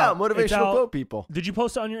already out. Motivational quote people. Did you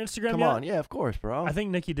post it on your Instagram Come yet? on. Yeah, of course, bro. I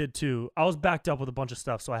think Nikki did too. I was backed up with a bunch of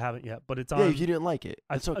stuff, so I haven't yet. But it's on. Yeah, if you didn't like it,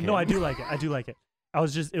 it's okay. No, I do like it. I do like it.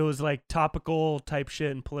 It was like topical type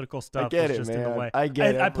shit and political stuff. I get it, just man. In the way. I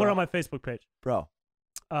get it. I put it on my Facebook page. Bro.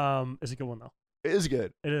 It's a good one though. It is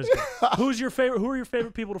good. It is good. Who are your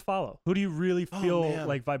favorite people to follow? Who do you really feel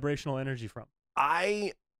like vibrational energy from?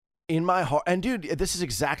 In my heart, and dude, this is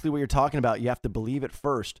exactly what you're talking about. You have to believe it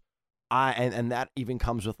first. And that even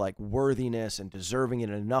comes with like worthiness and deserving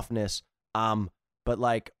and enoughness. But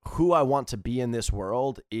like who I want to be in this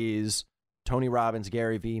world is Tony Robbins,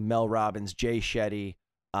 Gary Vee, Mel Robbins, Jay Shetty.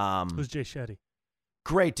 Who's Jay Shetty?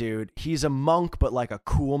 Great dude. He's a monk, but like a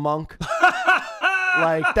cool monk.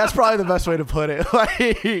 Like that's probably the best way to put it.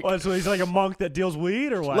 Like, so he's like a monk that deals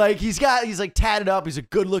weed, or what? Like he's like tatted up. He's a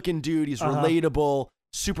good looking dude. He's relatable,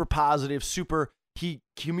 super positive, he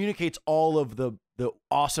communicates all of the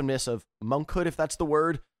awesomeness of monkhood, if that's the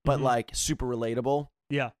word, but like super relatable.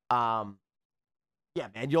 Yeah. Yeah,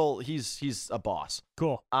 man. He's a boss.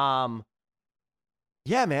 Cool.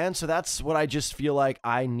 Yeah, man. So that's what I just feel like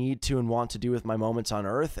I need to and want to do with my moments on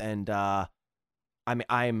Earth, and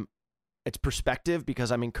it's perspective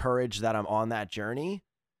because I'm encouraged that I'm on that journey.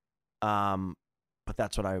 But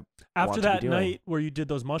that's what I after that night where you did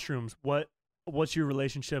those mushrooms. What's your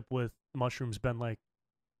relationship with mushrooms been like?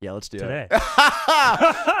 Yeah, let's do today.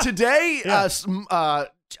 It. Today,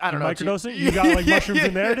 I don't know. Microdosing? You got like mushrooms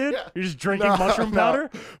in there, dude? You're just drinking mushroom powder?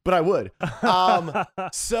 But I would.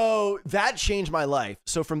 So that changed my life.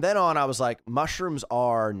 So from then on, I was like, mushrooms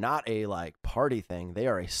are not a like party thing. They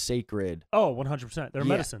are a sacred. Oh, 100%. They're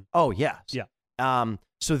medicine. Oh, yes. Yeah.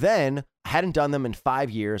 So then I hadn't done them in 5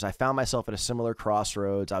 years. I found myself at a similar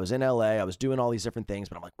crossroads. I was in LA. I was doing all these different things,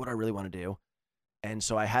 but I'm like, what do I really want to do? And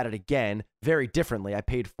so I had it again very differently. I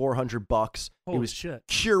paid $400. Holy it was shit.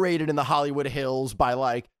 curated in the Hollywood Hills by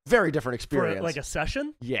like very different experience. For like a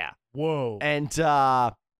session? Yeah. Whoa. And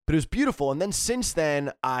but it was beautiful. And then since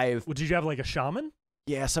then Well, did you have like a shaman?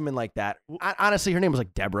 Yeah, something like that. Honestly, her name was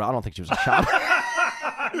like Deborah. I don't think she was a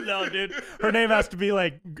shaman. No, dude. Her name has to be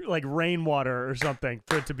like Rainwater or something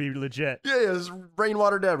for it to be legit. Yeah, it was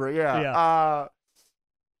Rainwater Deborah. Yeah. Yeah.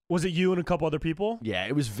 Was it you and a couple other people? Yeah,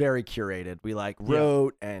 it was very curated. We like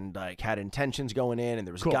wrote and like had intentions going in, and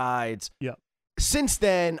there was guides. Yeah. Since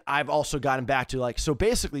then, I've also gotten back to like, so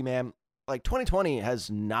basically, man, like 2020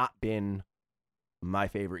 has not been my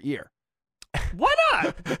favorite year. Why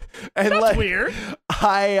not? And That's like, weird.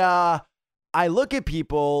 I look at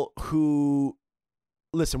people who,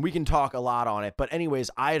 listen, we can talk a lot on it, but anyways,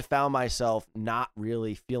 I had found myself not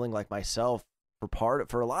really feeling like myself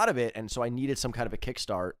for a lot of it, and so I needed some kind of a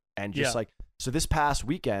kickstart, and just like, so this past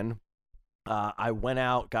weekend, I went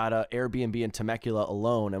out, got a Airbnb in Temecula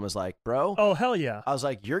alone, and was like, bro, oh hell yeah, I was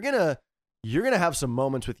like, you're gonna have some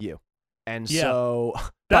moments with you, and so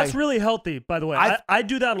that's really healthy. By the way, I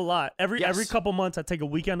do that a lot. Every couple months, I take a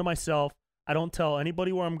weekend to myself. I don't tell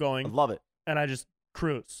anybody where I'm going. I love it, and I just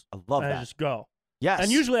cruise. I love that. I just go. Yes,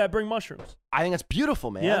 and usually I bring mushrooms. I think that's beautiful,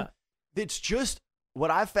 man. Yeah, it's just. What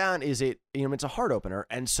I've found is it's a heart opener.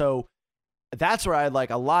 And so that's where I had like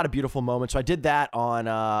a lot of beautiful moments. So I did that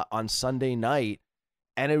on Sunday night,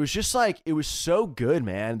 and it was just like, it was so good,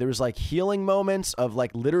 man. There was like healing moments of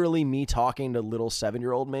like literally me talking to little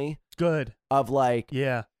 7-year-old me. Good. Of like,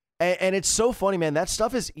 yeah. And it's so funny, man. That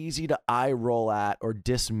stuff is easy to eye roll at or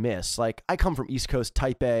dismiss. Like, I come from East Coast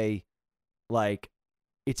type A, like,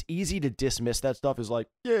 it's easy to dismiss that stuff as like,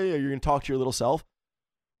 yeah, you're going to talk to your little self.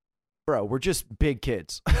 Bro, we're just big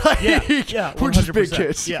kids. Yeah, we're just big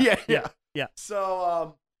kids. Yeah.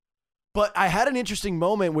 So, but I had an interesting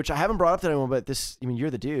moment, which I haven't brought up to anyone, but this, I mean, you're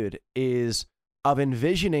the dude, is of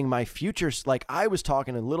envisioning my future. Like, I was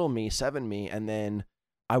talking to little me, 7 me, and then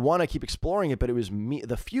I want to keep exploring it, but it was me,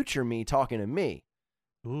 the future me, talking to me.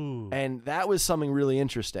 Ooh. And that was something really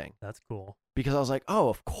interesting. That's cool. Because I was like, oh,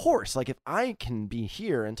 of course. Like, if I can be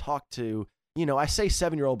here and talk to, I say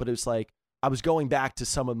 7-year-old, but it was like, I was going back to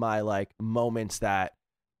some of my like moments that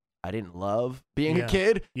I didn't love being a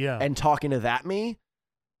kid and talking to that me.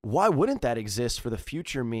 Why wouldn't that exist for the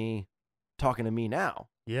future me talking to me now?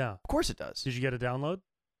 Yeah. Of course it does. Did you get a download?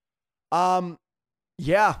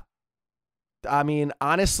 Yeah. I mean,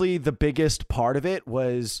 honestly, the biggest part of it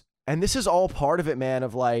was, and this is all part of it, man,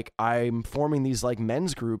 of like, I'm forming these like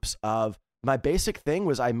men's groups of, my basic thing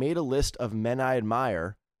was I made a list of men I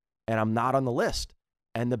admire and I'm not on the list.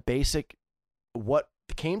 And the basic, what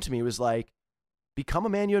came to me was like, become a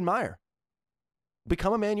man you admire.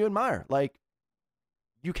 Become a man you admire. Like,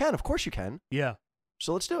 you can, of course you can. Yeah.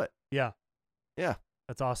 So let's do it. Yeah. Yeah.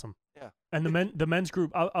 That's awesome. Yeah. And the men's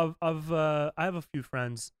group, I have a few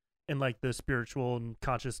friends in like the spiritual and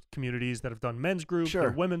conscious communities that have done men's groups or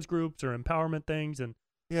women's groups or empowerment things. And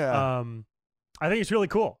I think it's really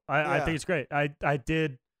cool. I think it's great. I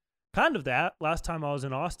did kind of that last time I was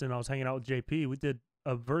in Austin. I was hanging out with JP. We did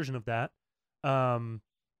a version of that. And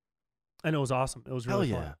it was awesome. It was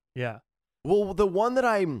really fun. Yeah. Well, the one that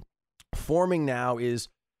I'm forming now is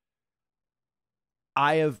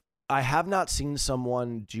I have not seen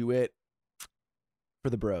someone do it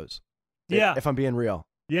for the bros. Yeah. If I'm being real.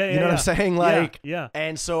 Yeah. You know what I'm saying? Like, yeah.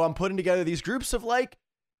 And so I'm putting together these groups of like,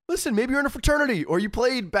 listen, maybe you're in a fraternity or you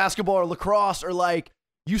played basketball or lacrosse or like,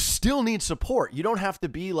 you still need support. You don't have to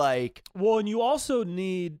be like. Well, and you also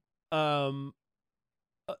need,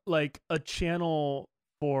 like a channel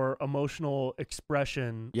for emotional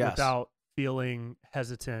expression without feeling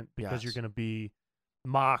hesitant because you're going to be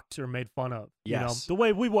mocked or made fun of. You know, the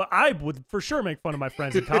way I would for sure make fun of my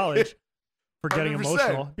friends in college for getting 100%.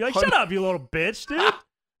 Emotional. Be like, shut up, you little bitch, dude.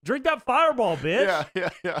 Drink that Fireball, bitch. Yeah.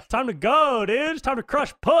 It's time to go, dude. It's time to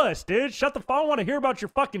crush puss, dude. Shut the phone. I want to hear about your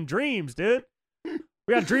fucking dreams, dude.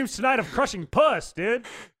 We got dreams tonight of crushing puss, dude.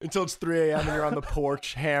 Until it's 3 a.m. and you're on the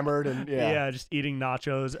porch hammered and just eating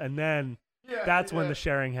nachos. And then that's when the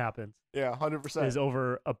sharing happens. Yeah, 100%. Is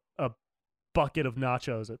over a bucket of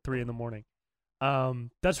nachos at 3 a.m.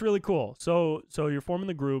 That's really cool. So you're forming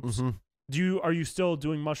the groups. Mm-hmm. Are you still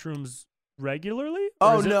doing mushrooms regularly?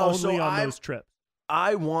 Or is it only on those trips?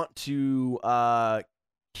 I want to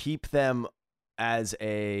keep them as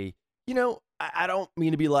a, I don't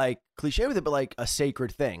mean to be like cliche with it, but like a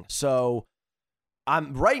sacred thing. So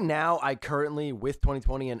I'm right now, I currently with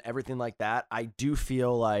 2020 and everything like that, I do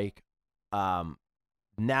feel like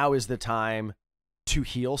now is the time to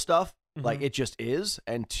heal stuff. Mm-hmm. Like it just is.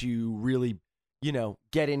 And to really,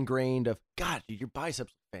 get ingrained of, God, dude, your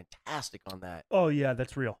biceps fantastic on that. Oh yeah,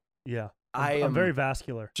 that's real. Yeah, I'm very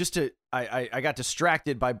vascular. I got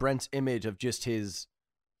distracted by Brent's image of just his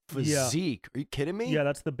physique. Are you kidding me? Yeah,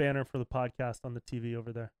 that's the banner for the podcast on the TV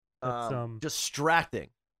over there. That's, distracting.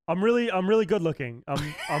 I'm really good looking.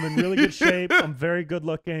 I'm in really good shape. I'm very good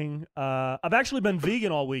looking. I've actually been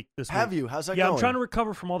vegan all week this week. Have you? How's that going? going? I'm trying to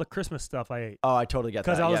recover from all the Christmas stuff I ate. Oh, I totally get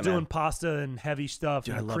that. Because I was doing pasta and heavy stuff,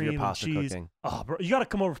 Dude, and I love cream your pasta and cheese. cooking. Oh, bro, you got to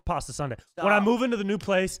come over for Pasta Sunday. Stop. When I move into the new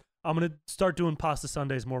place, I'm gonna start doing Pasta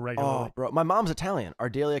Sundays more regularly. Oh, bro, my mom's Italian.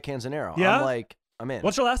 Ardelia Canzanero. Yeah? I'm in.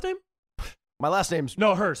 What's your last name? My last name's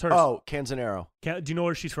hers. Oh, Canzanero. Do you know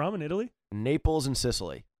where she's from in Italy? Naples and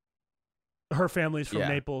Sicily. Her family's from Yeah.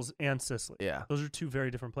 Naples and Sicily. Yeah. Those are two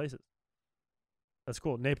very different places. That's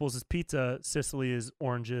cool. Naples is pizza. Sicily is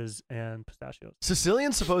oranges and pistachios.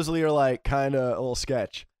 Sicilians supposedly are like kind of a little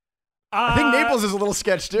sketch. I think Naples is a little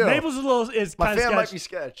sketch too. Naples is My kind of fam sketch. might be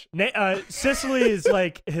sketch. Sicily is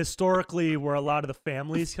like historically where a lot of the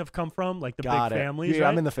families have come from, like the Got big it. families. Yeah, right?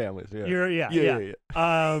 I'm in the families. Yeah.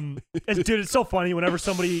 Yeah. Dude, it's so funny whenever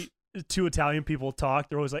two Italian people talk,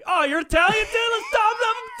 they're always like, "Oh, you're Italian too? Let's talk.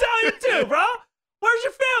 I'm Italian too, bro. Where's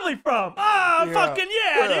your family from? Fucking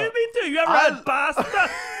yeah, dude. Me too. You ever had pasta?"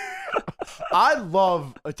 I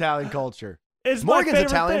love Italian culture. It's my Morgan's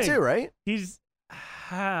favorite Italian thing. too, right? He's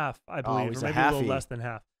half, I believe, he's or a maybe a little halfie. less than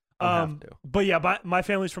half. I'll have to. But yeah, my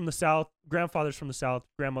family's from the South. Grandfather's from the South.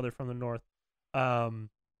 Grandmother from the North.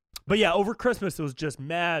 But yeah, over Christmas it was just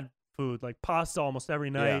mad food, like pasta almost every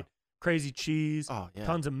night, Yeah. crazy cheese,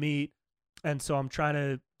 tons of meat, and so I'm trying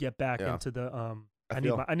to get back into the.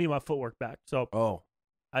 I need my footwork back. So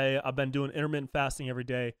I've been doing intermittent fasting every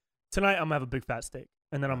day. Tonight I'm gonna have a big fat steak,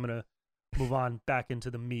 and then I'm gonna move on back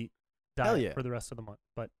into the meat diet for the rest of the month.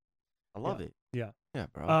 But I love it. Yeah. Yeah,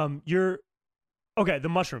 bro. You're okay. The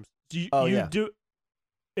mushrooms. Do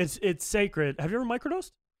it's sacred. Have you ever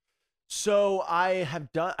microdosed? So I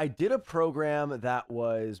did a program that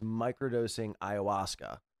was microdosing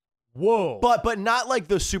ayahuasca. Whoa. But not like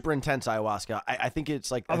the super intense ayahuasca. I think it's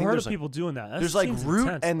like I've heard of people doing that. There's like root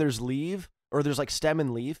intense. and there's leaf, or there's like stem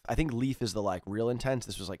and leaf. I think leaf is the like real intense.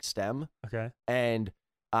 This was like stem. Okay. And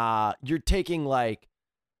you're taking like,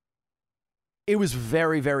 it was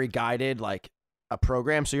very, very guided, like a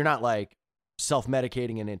program. So you're not like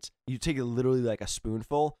self-medicating, and you take it literally like a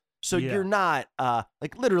spoonful. So you're not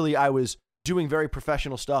like literally I was doing very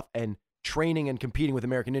professional stuff and training and competing with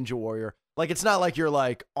American Ninja Warrior. Like it's not like you're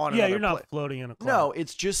like on another you're not floating in a cloud. No,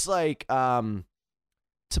 it's just like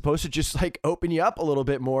supposed to just like open you up a little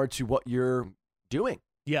bit more to what you're doing.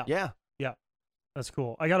 Yeah. Yeah. That's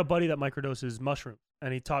cool. I got a buddy that microdoses mushrooms,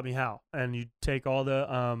 and he taught me how. And you take all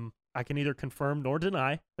the I can neither confirm nor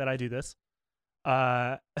deny that I do this.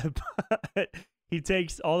 He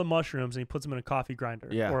takes all the mushrooms and he puts them in a coffee grinder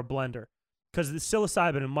or a blender, because the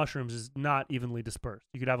psilocybin in mushrooms is not evenly dispersed.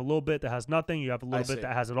 You could have a little bit that has nothing. You have a little bit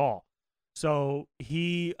that has it all. So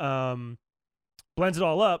he blends it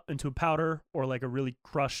all up into a powder or like a really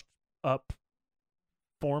crushed up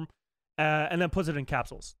form, and then puts it in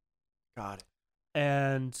capsules. Got it.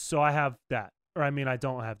 And so I have that. Or I mean, I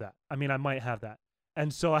don't have that. I mean, I might have that.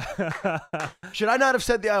 And so should I not have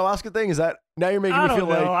said the ayahuasca thing? Is that now you're making me feel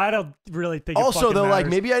like I don't really think it also fucking though matters. like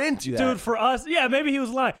maybe I didn't do that. Dude, for us, yeah, maybe he was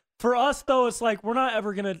lying. For us though, it's like we're not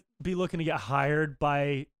ever gonna be looking to get hired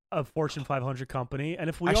by a Fortune 500 company, and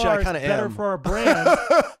if we Actually, are, I it's kinda better am. for our brand.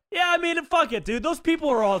 Yeah, I mean, fuck it, dude. Those people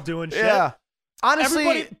are all doing shit. Yeah.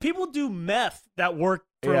 Honestly, people do meth that work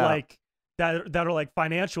for like that are like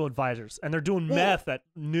financial advisors, and they're doing meth at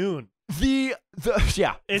noon.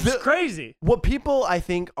 It's crazy. What people I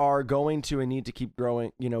think are going to and need to keep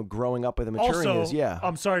growing up with and maturing Also, is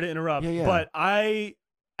I'm sorry to interrupt, but I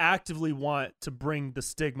actively want to bring the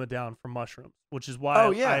stigma down from mushrooms, which is why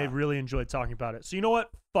I really enjoyed talking about it. So you know what?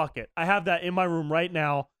 Fuck it. I have that in my room right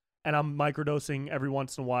now, and I'm microdosing every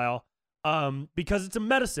once in a while, because it's a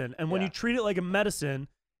medicine, and when you treat it like a medicine,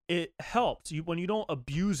 it helps. When you don't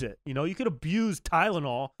abuse it, you could abuse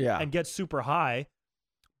Tylenol and get super high.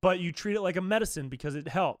 But you treat it like a medicine because it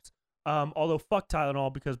helps. Although fuck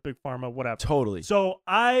Tylenol because Big Pharma, whatever. Totally. So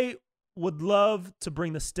I would love to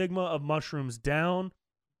bring the stigma of mushrooms down.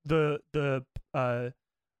 The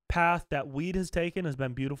path that weed has taken has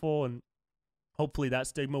been beautiful, and hopefully that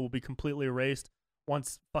stigma will be completely erased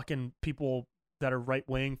once fucking people that are right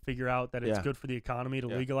wing figure out that it's good for the economy to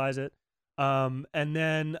legalize it. And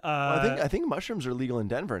then I think mushrooms are legal in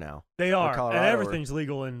Denver now. They are, and everything's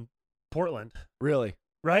legal in Portland. Really?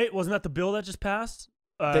 Right? Wasn't that the bill that just passed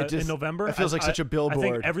in November? It feels like such a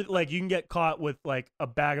billboard. I think you can get caught with like a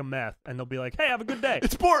bag of meth, and they'll be like, "Hey, have a good day."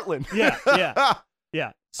 It's Portland. Yeah.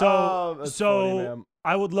 Yeah. That's funny, man.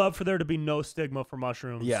 I would love for there to be no stigma for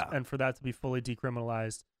mushrooms. Yeah. And for that to be fully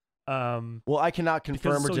decriminalized. Well, I cannot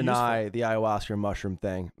confirm or so deny the ayahuasca mushroom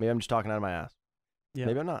thing. Maybe I'm just talking out of my ass. Yeah.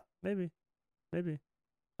 Maybe I'm not. Maybe.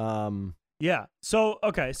 Um, Yeah. So,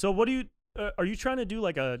 okay. So what do you, are you trying to do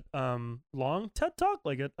like a long TED talk,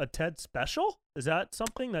 like a TED special? Is that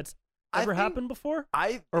something that's ever happened before?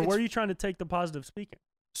 Or where are you trying to take the positive speaking?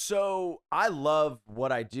 So I love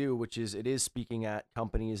what I do, which is it is speaking at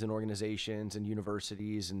companies and organizations and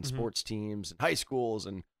universities and sports teams and high schools.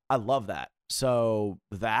 And I love that. So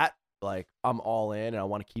that, like, I'm all in and I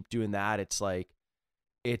want to keep doing that. It's like,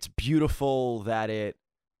 it's beautiful that it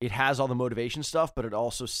has all the motivation stuff, but it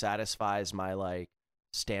also satisfies my like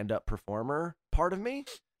stand-up performer part of me.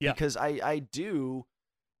 Yeah. Because I do,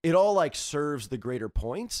 it all like serves the greater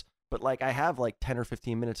points, but like I have like 10 or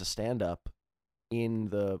 15 minutes of stand-up in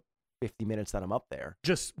the 50 minutes that I'm up there.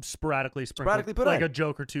 Just sporadically put like in a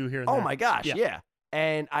joke or two here and there. Oh my gosh, yeah.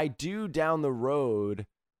 And I do down the road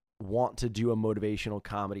want to do a motivational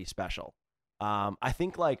comedy special. I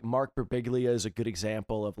think like Mark Birbiglia is a good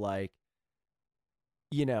example of like,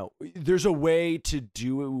 you know, there's a way to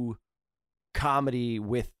do comedy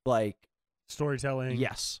with like storytelling.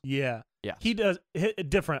 Yes. Yeah. Yes. He does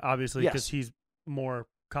different, obviously, because Yes. he's more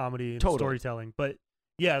comedy and Totally. storytelling. But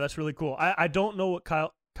yeah, that's really cool. I don't know what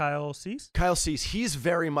Kyle sees. Kyle sees, he's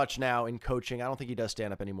very much now in coaching. I don't think he does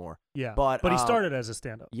stand up anymore. Yeah. But he started as a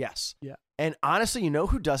stand up. Yes. Yeah. And honestly, you know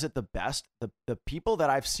who does it the best? The people that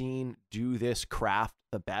I've seen do this craft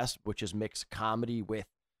the best, which is mix comedy with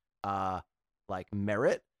like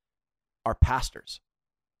merit, are pastors.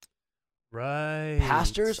 Right.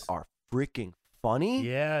 Pastors are freaking funny.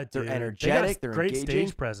 Yeah, dude. They're energetic, they're great engaging,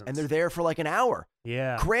 stage presence. and they're there for like an hour.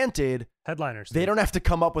 Yeah. Granted, Headliners. they don't have to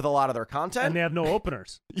come up with a lot of their content. And they have no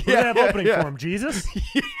openers. Who do they have opening for them? Jesus?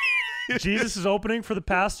 Jesus is opening for the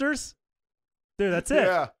pastors? Dude, that's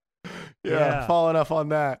it. Yeah. Following up on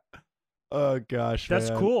that. Oh, gosh, That's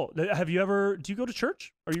man. cool. Do you go to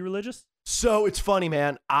church? Are you religious? So it's funny,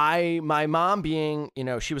 man. My mom being, you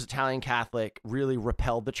know, she was Italian Catholic, really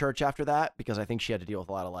repelled the church after that because I think she had to deal with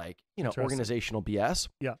a lot of like, you know, organizational BS.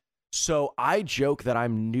 Yeah. So I joke that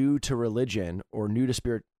I'm new to religion or new to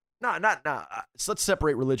spirit. No. So let's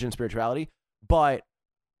separate religion and spirituality. But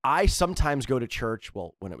I sometimes go to church,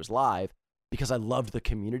 well, when it was live, because I loved the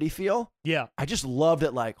community feel. Yeah. I just loved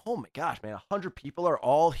it. Like, oh my gosh, man, 100 people are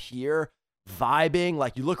all here vibing.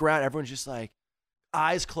 Like you look around, everyone's just like,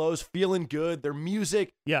 eyes closed, feeling good. Their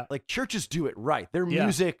music, like churches do it right. Their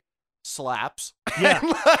music slaps. Yeah,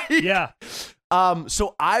 like, yeah.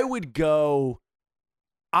 So I would go.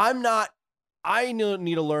 I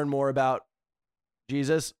need to learn more about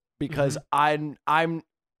Jesus because I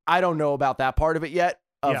don't know about that part of it yet.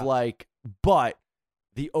 Like, but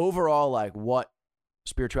the overall like what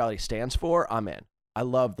spirituality stands for, I'm in. I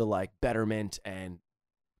love the like betterment and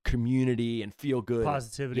community and feel good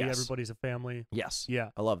positivity. Everybody's a family. Yes. Yeah.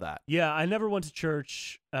 I love that. Yeah. I never went to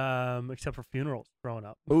church except for funerals growing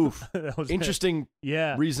up. Oof. That was interesting.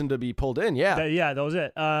 Yeah. Reason to be pulled in. Yeah. That was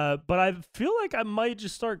it. But I feel like I might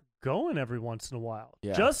just start going every once in a while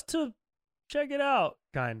just to check it out.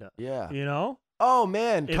 Kind of. Yeah. You know? Oh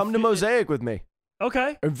man. Come to Mosaic with me.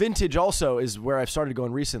 Okay. And Vintage also is where I've started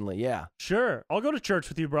going recently. Yeah. Sure. I'll go to church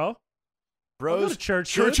with you, bro. Bros, I'll go to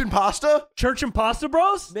church and pasta? Church and pasta,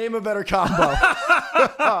 bros? Name a better combo.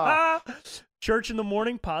 Church in the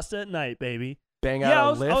morning, pasta at night, baby. Bang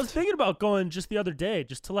out a lift. I was thinking about going just the other day,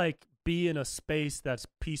 just to like be in a space that's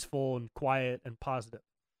peaceful and quiet and positive.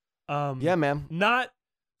 Yeah, man.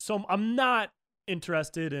 I'm not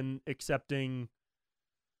interested in accepting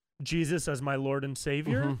Jesus as my Lord and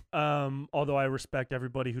Savior. Although I respect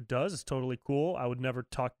everybody who does. It's totally cool. I would never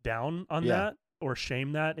talk down on that or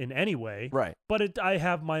shame that in any way. Right. But I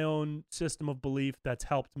have my own system of belief that's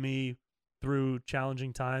helped me through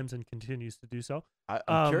challenging times and continues to do so.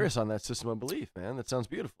 I'm curious on that system of belief, man. That sounds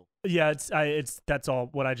beautiful. Yeah, that's all.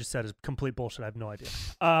 What I just said is complete bullshit. I have no idea.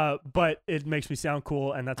 But it makes me sound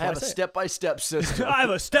cool, and that's why I have a step-by-step system. I have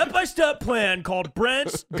a step-by-step plan called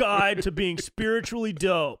Brent's Guide to Being Spiritually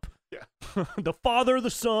Dope. Yeah. The Father, the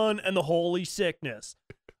Son, and the Holy Sickness.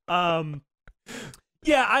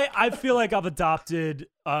 Yeah, I feel like I've adopted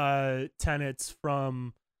tenets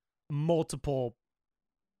from multiple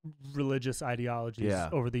religious ideologies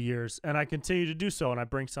over the years, and I continue to do so. And I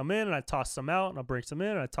bring some in, and I toss some out, and I bring some in,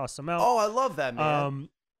 and I toss some out. Oh, I love that, man.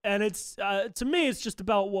 And it's to me, it's just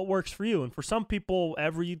about what works for you. And for some people,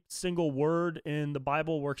 every single word in the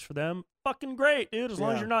Bible works for them. Fucking great, dude. As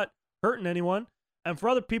long as you're not hurting anyone. And for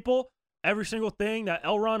other people, every single thing that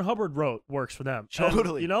L. Ron Hubbard wrote works for them.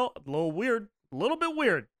 Totally. And, you know, a little weird. A little bit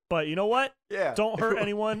weird, but you know what? Yeah. Don't hurt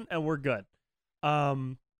anyone, and we're good.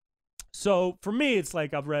 So for me, it's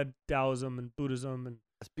like I've read Taoism and Buddhism and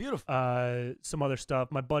That's beautiful. some other stuff.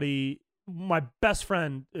 My best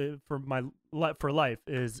friend for life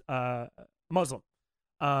is Muslim.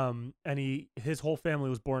 And his whole family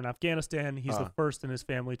was born in Afghanistan. He's the first in his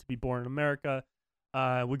family to be born in America.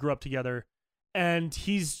 We grew up together, and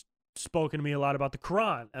he's spoken to me a lot about the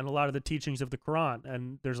Quran and a lot of the teachings of the Quran.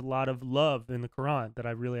 And there's a lot of love in the Quran that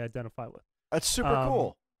I really identify with. That's super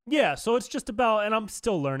cool. Yeah, so it's just about, and I'm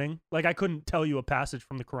still learning. Like, I couldn't tell you a passage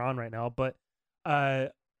from the Quran right now, but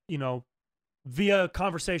via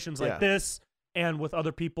conversations like this and with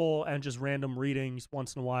other people and just random readings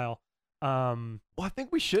once in a while. Well, I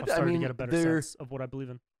think we should. I mean, to get a better sense of what I believe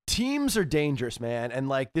in. Teams are dangerous, man, and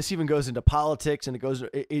like this even goes into politics, and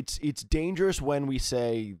it's dangerous when we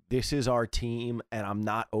say this is our team, and I'm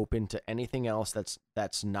not open to anything else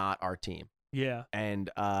that's not our team. Yeah, and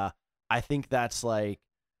I think that's like,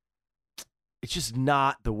 it's just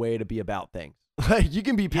not the way to be about things. Like, you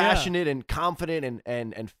can be passionate and confident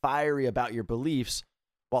and fiery about your beliefs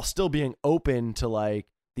while still being open to like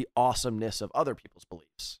the awesomeness of other people's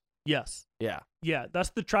beliefs. Yes. Yeah. Yeah.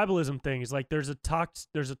 That's the tribalism thing. Is like there's a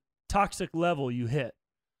toxic level you hit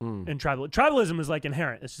in tribalism. Tribalism is like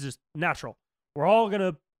inherent. It's just natural. We're all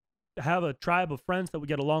gonna have a tribe of friends that we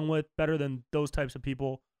get along with better than those types of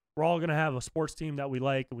people. We're all gonna have a sports team that we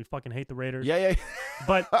like and we fucking hate the Raiders. Yeah.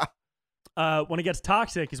 But when it gets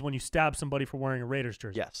toxic is when you stab somebody for wearing a Raiders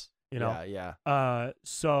jersey. Yes. You know? Yeah.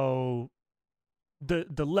 So the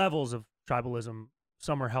levels of tribalism,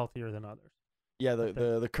 some are healthier than others. Yeah,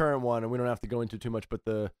 the current one, and we don't have to go into too much, but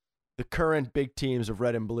the current big teams of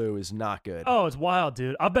red and blue is not good. Oh, it's wild,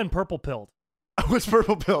 dude. I've been purple pilled. What's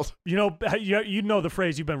purple pilled? You know the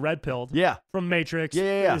phrase, you've been red pilled. Yeah. From Matrix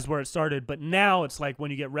Yeah. is where it started. But now it's like when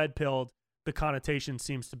you get red pilled, the connotation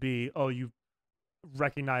seems to be, oh, you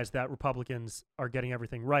recognize that Republicans are getting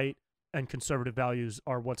everything right and conservative values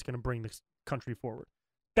are what's going to bring this country forward.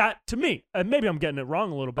 That, to me, and maybe I'm getting it wrong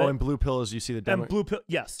a little bit. Oh, and blue pill is you see the demo. And blue pill,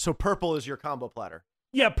 yes. So purple is your combo platter.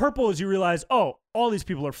 Yeah, purple is you realize, oh, all these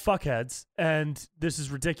people are fuckheads, and this is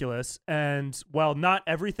ridiculous. And while not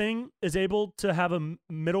everything is able to have a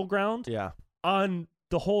middle ground, on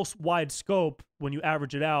the whole wide scope, when you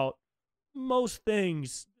average it out, most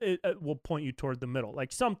things it will point you toward the middle.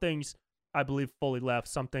 Like some things I believe fully left,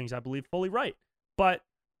 some things I believe fully right. But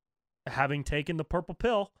having taken the purple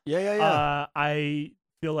pill, I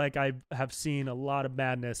feel like I have seen a lot of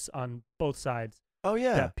madness on both sides. Oh,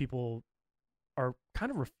 yeah. That people are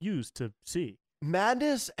kind of refused to see.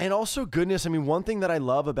 Madness and also goodness. I mean, one thing that I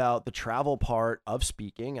love about the travel part of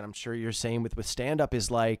speaking, and I'm sure you're saying with stand-up,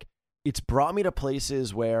 is like, it's brought me to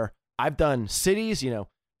places where I've done cities,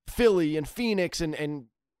 Philly and Phoenix and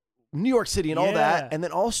New York City and all that. And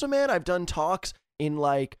then also, man, I've done talks in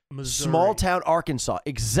like Missouri. Small town Arkansas.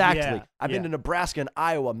 Exactly. Yeah, I've been to Nebraska and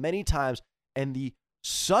Iowa many times, and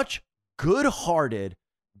such good-hearted,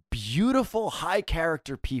 beautiful,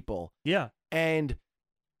 high-character people. Yeah. And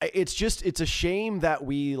it's a shame that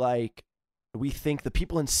we think the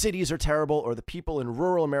people in cities are terrible or the people in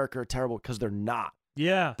rural America are terrible, because they're not.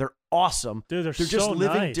 Yeah. They're awesome. Dude, they're just so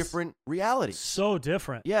living nice. different realities. So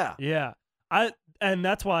different. Yeah. Yeah. And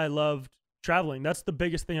that's why I loved traveling. That's the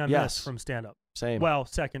biggest thing I missed from stand-up. Same. Well,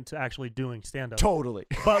 second to actually doing stand-up. Totally.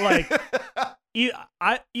 But like,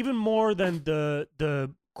 even more than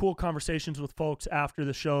the cool conversations with folks after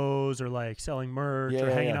the shows or like selling merch or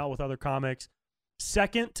hanging out with other comics.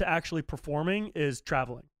 Second to actually performing is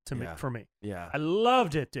traveling for me. Yeah. I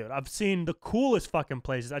loved it, dude. I've seen the coolest fucking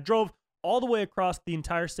places. I drove all the way across the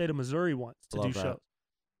entire state of Missouri once to do shows.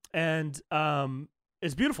 And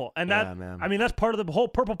it's beautiful. And that's part of the whole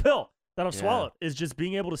purple pill that I've swallowed, is just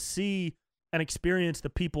being able to see and experience the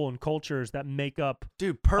people and cultures that make up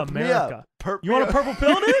America. You want a purple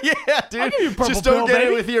pill, dude? Yeah, dude. I'll give you a purple just pill, don't get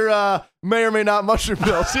baby. it with your may or may not mushroom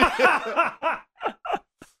pills.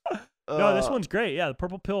 No, this one's great. Yeah, the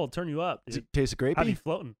purple pill will turn you up. Does it taste grapey? Have you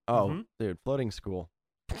floating? Oh, dude, floating's cool.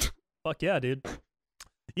 Fuck yeah, dude.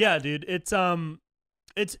 Yeah, dude. It's a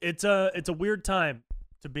weird time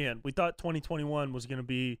to be in. We thought 2021 was gonna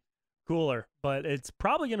be cooler, but it's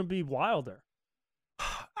probably gonna be wilder.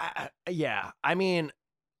 Yeah, I mean,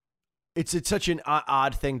 it's such an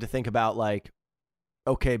odd thing to think about. Like,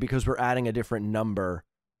 okay, because we're adding a different number,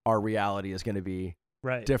 our reality is going to be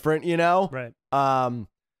different. Right.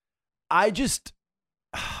 I just,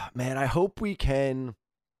 man, I hope we can.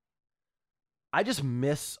 I just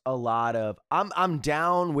miss a lot of. I'm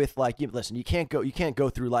down with like, listen, you can't go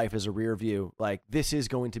through life as a rear view. Like, this is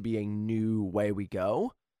going to be a new way we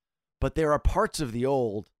go, but there are parts of the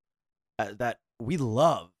old that we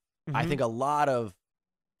love I think a lot of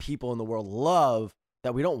people in the world love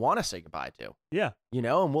that we don't want to say goodbye to. Yeah. You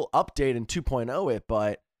know, and we'll update and 2.0 it,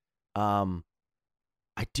 but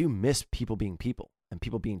I do miss people being people and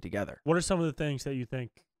people being together. What are some of the things that you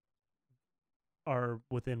think are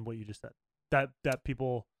within what you just said that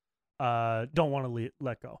people don't want to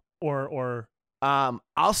let go? Or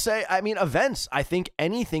I'll say, I mean, events. I think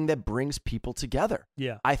anything that brings people together.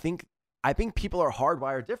 Yeah. I think people are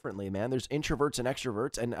hardwired differently, man. There's introverts and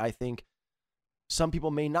extroverts, and I think some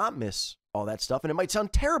people may not miss all that stuff, and it might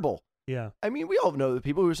sound terrible. Yeah. I mean, we all know the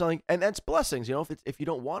people who are selling, and that's blessings, you know, if you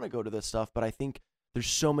don't want to go to this stuff, but I think there's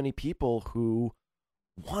so many people who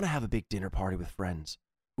want to have a big dinner party with friends,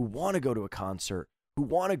 who want to go to a concert, who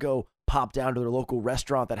want to go pop down to their local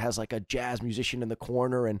restaurant that has like a jazz musician in the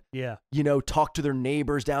corner and, you know, talk to their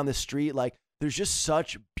neighbors down the street. Like, there's just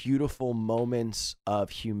such beautiful moments of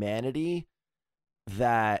humanity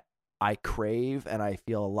that I crave and I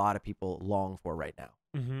feel a lot of people long for right now.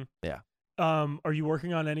 Mm-hmm. Yeah. Are you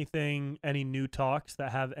working on any new talks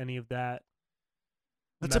that have any of that?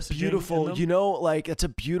 That's a beautiful, you know, like it's a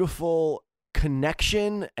beautiful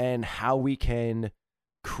connection, and how we can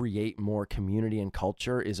create more community and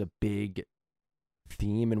culture is a big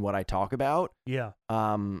theme in what I talk about. Yeah.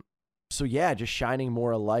 So yeah, just shining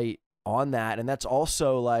more light on that. And that's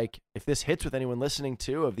also like, if this hits with anyone listening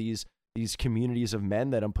too, of these communities of men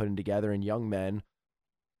that I'm putting together and young men,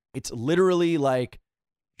 it's literally like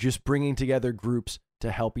just bringing together groups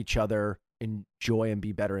to help each other enjoy and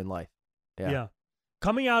be better in life. Yeah.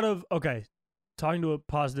 Coming out of, talking to a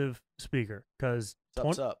positive speaker, because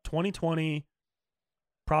 2020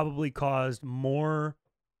 probably caused more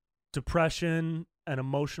depression and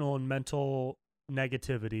emotional and mental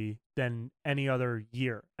negativity than any other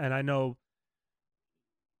year. And I know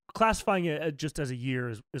classifying it just as a year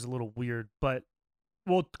is a little weird, but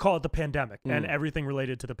we'll call it the pandemic and everything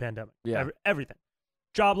related to the pandemic. Yeah. Everything.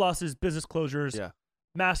 Job losses, business closures,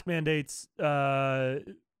 mask mandates,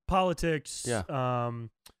 politics,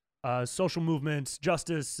 social movements,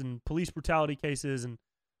 justice, and police brutality cases, and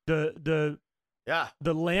the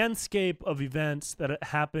landscape of events that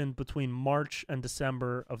happened between March and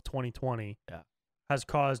December of 2020 has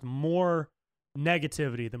caused more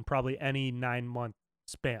negativity than probably any 9-month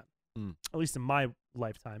span, at least in my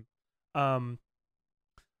lifetime. So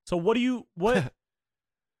what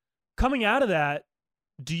coming out of that,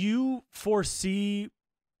 do you foresee,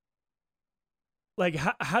 like,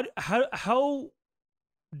 how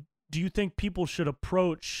do you think people should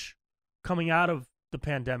approach coming out of the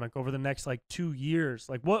pandemic over the next like 2 years?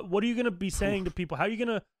 Like, what are you going to be saying to people? How are you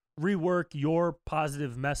going to rework your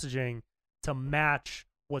positive messaging to match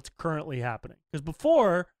what's currently happening? Because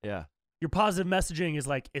before, your positive messaging is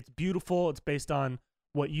like, it's beautiful, it's based on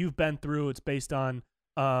what you've been through, it's based on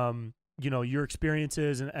your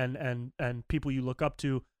experiences and people you look up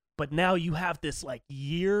to. But now you have this like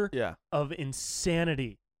year of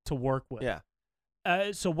insanity to work with.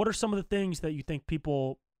 So what are some of the things that you think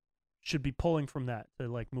people should be pulling from that to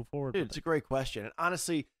like move forward? Dude, it's a great question. And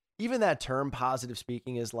honestly, even that term positive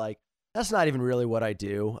speaking is like, that's not even really what I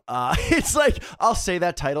do. It's like, I'll say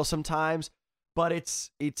that title sometimes, but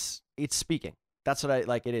it's speaking. That's what I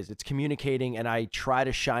like. It is. It's communicating. And I try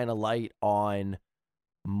to shine a light on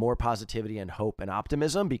more positivity and hope and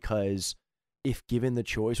optimism, because if given the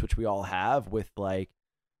choice, which we all have, with like,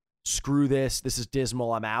 screw this is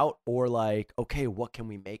dismal, I'm out, or like, okay, what can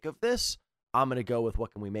we make of this? I'm going to go with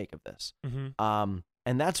what can we make of this. And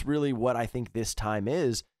that's really what I think this time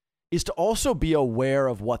is to also be aware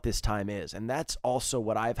of what this time is. And that's also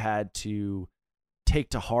what I've had to take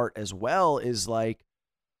to heart as well, is like,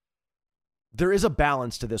 there is a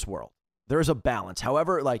balance to this world. There is a balance.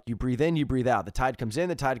 However, like, you breathe in, you breathe out. The tide comes in,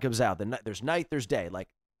 the tide comes out. There's night, there's day, like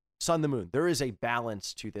sun, the moon. There is a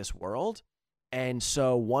balance to this world. And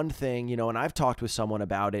so one thing, and I've talked with someone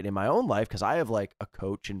about it in my own life, because I have like a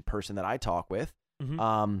coach and person that I talk with,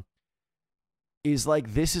 is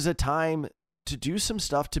like, this is a time to do some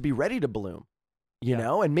stuff to be ready to bloom, you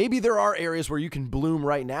know? And maybe there are areas where you can bloom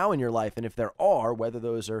right now in your life. And if there are, whether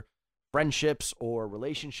those are friendships or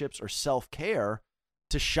relationships or self-care,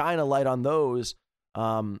 to shine a light on those.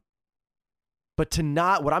 But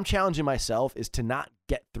what I'm challenging myself is to not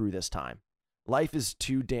get through this time. Life is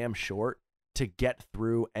too damn short to get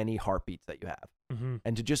through any heartbeats that you have,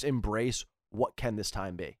 and to just embrace what can this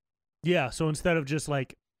time be. Yeah. So instead of just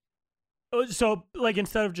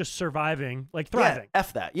surviving, like thriving. Yeah,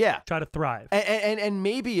 F that. Yeah. Try to thrive. And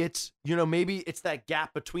maybe it's, maybe it's that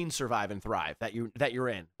gap between survive and thrive that you're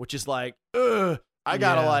in, which is like, I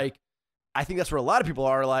gotta I think that's where a lot of people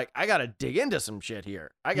are, like, I gotta dig into some shit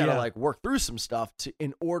here. I gotta like work through some stuff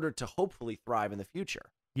in order to hopefully thrive in the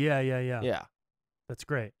future. Yeah. That's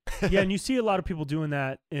great. Yeah, and you see a lot of people doing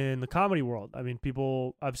that in the comedy world. I mean,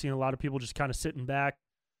 I've seen a lot of people just kind of sitting back,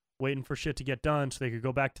 waiting for shit to get done so they could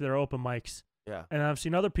go back to their open mics. Yeah. And I've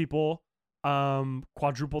seen other people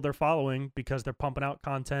quadruple their following because they're pumping out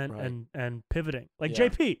content and pivoting. Like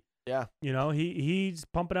JP. Yeah. You know, he's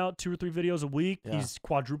pumping out 2 or 3 videos a week. Yeah. He's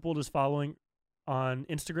quadrupled his following on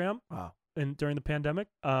Instagram. Wow. And during the pandemic.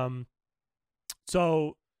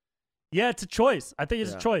 So yeah, it's a choice. I think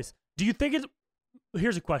it's a choice. Do you think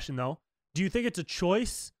here's a question though. Do you think it's a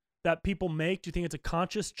choice that people make? Do you think it's a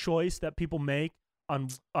conscious choice that people make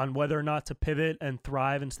on whether or not to pivot and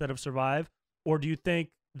thrive instead of survive? Or do you think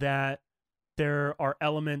that there are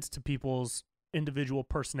elements to people's individual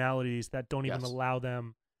personalities that don't even allow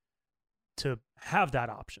them to have that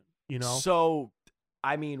option, you know? So,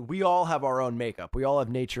 I mean, we all have our own makeup. We all have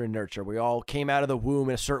nature and nurture. We all came out of the womb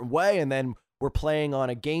in a certain way, and then we're playing on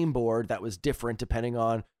a game board that was different depending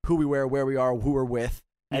on who we were, where we are, who we're with,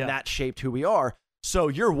 and that shaped who we are. So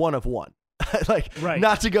you're one of one. Like,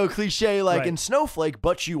 not to go cliche like in Snowflake,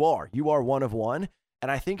 but you are. You are one of one. And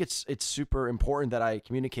I think it's super important that I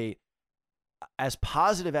communicate as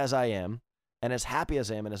positive as I am and as happy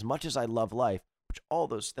as I am and as much as I love life, which all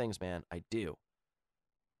those things, man, I do.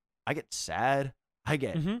 I get sad. I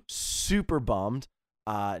get super bummed,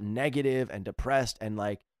 negative and depressed, and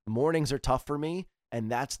like mornings are tough for me. And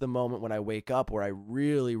that's the moment when I wake up where I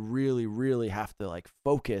really, really, really have to like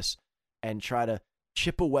focus and try to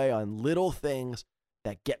chip away on little things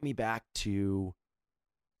that get me back to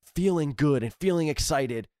feeling good and feeling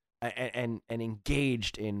excited and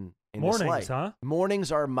engaged in mornings, this life. Huh?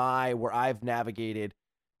 Mornings are where I've navigated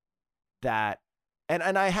that.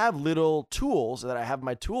 And I have little tools that I have in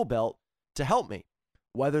my tool belt to help me,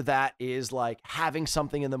 whether that is like having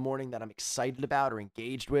something in the morning that I'm excited about or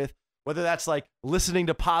engaged with, whether that's like listening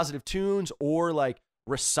to positive tunes or like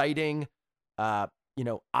reciting, I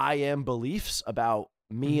am beliefs about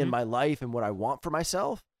me and my life and what I want for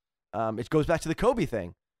myself. It goes back to the Kobe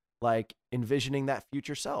thing, like envisioning that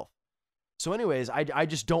future self. So anyways, I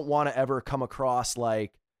just don't want to ever come across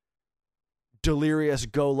like delirious,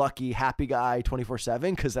 go lucky, happy guy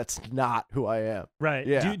 24/7, because that's not who I am. Right.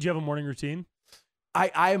 Yeah. Do you have a morning routine?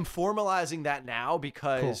 I am formalizing that now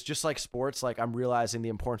because just like sports, like I'm realizing the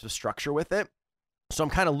importance of structure with it. So I'm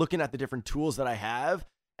kind of looking at the different tools that I have,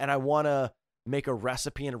 and I want to make a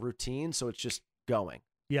recipe and a routine so it's just going.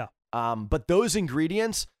 Yeah. But those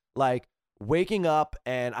ingredients, like waking up,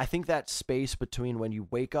 and I think that space between when you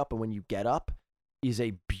wake up and when you get up is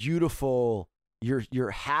a beautiful,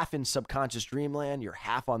 you're half in subconscious dreamland, you're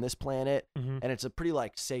half on this planet, and it's a pretty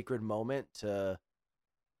like sacred moment to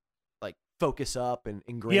like focus up and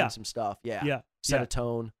ingrain some stuff. Yeah. Set a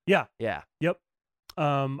tone. Yeah. Yeah. Yep.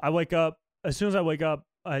 I wake up, as soon as I wake up,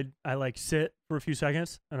 I like sit for a few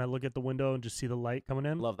seconds and I look at the window and just see the light coming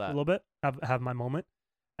in. Love that. A little bit. Have my moment.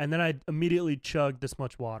 And then I immediately chug this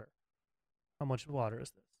much water. How much water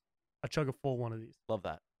is this? I chug a full one of these. Love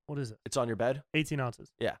that. What is it? It's on your bed? 18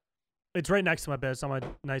 ounces. Yeah. It's right next to my bed. It's on my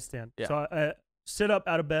nightstand. Yeah. So I sit up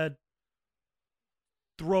out of bed,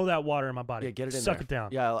 throw that water in my body. Yeah, get it in Suck there. it down.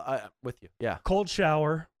 Yeah, I'm with you. Yeah. Cold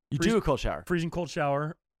shower. You do a cold shower. Freezing cold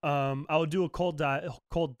shower. I would do a cold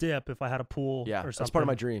dip if I had a pool or something. That's part of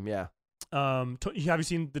my dream, yeah. Have you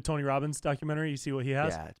seen the Tony Robbins documentary? You see what he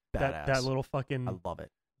has? Yeah, it's badass. That little fucking I love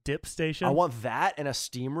it. Dip station. I want that and a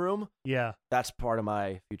steam room. Yeah. That's part of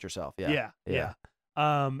my future self. Yeah.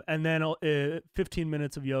 And then 15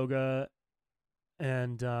 minutes of yoga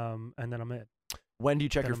and then I'm in. When do you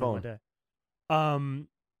check Then your I'm in phone? my day.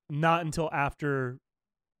 Not until after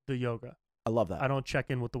the yoga. I love that. I don't check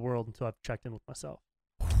in with the world until I've checked in with myself.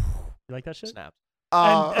 You like that shit? Snaps.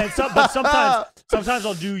 But sometimes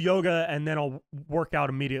I'll do yoga and then I'll work out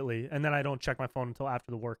immediately, and then I don't check my phone until after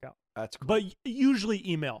the workout. That's cool. But usually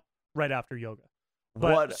email right after yoga.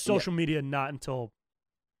 But social media not until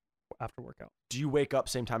after workout. Do you wake up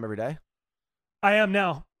same time every day? I am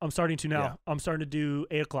now. I'm starting to now. Yeah. I'm starting to do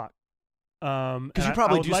 8 o'clock. Because you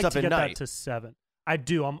probably do stuff at night. I would like to get that to 7. I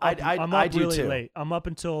do. I'm up really late. I'm up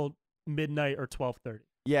until midnight or 12:30.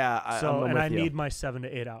 Yeah. I need my 7 to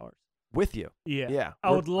 8 hours. With you. Yeah.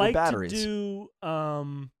 I would like to do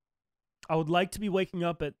I would like to be waking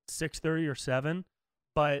up at 6:30 or 7,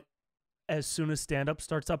 but as soon as stand up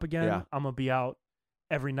starts up again, I'm going to be out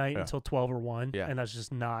every night until 12 or 1, and that's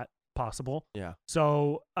just not possible. Yeah.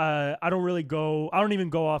 So, I don't even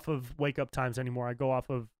go off of wake up times anymore. I go off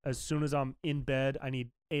of as soon as I'm in bed, I need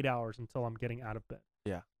 8 hours until I'm getting out of bed.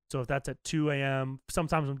 Yeah. So if that's at 2 a.m.,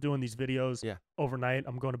 sometimes I'm doing these videos overnight.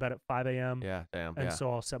 I'm going to bed at 5 a.m. Yeah, damn. And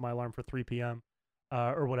so I'll set my alarm for 3 p.m.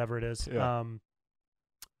 Or whatever it is.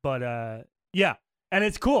 Yeah. And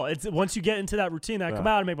it's cool. It's once you get into that routine, I come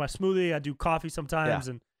out and make my smoothie. I do coffee sometimes,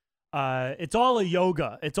 and it's all a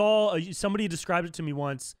yoga. It's all somebody described it to me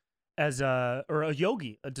once as or a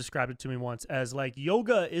yogi described it to me once as like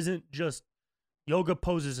yoga isn't just yoga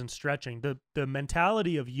poses and stretching. The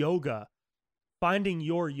mentality of yoga, finding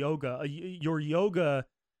your yoga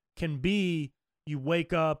can be you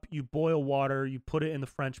wake up, you boil water, you put it in the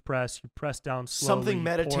French press, you press down slowly. Something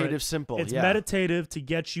meditative, simple. It's meditative to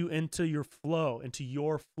get you into your flow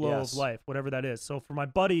of life, whatever that is. So for my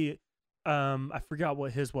buddy, I forgot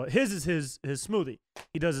what his was. His is his smoothie.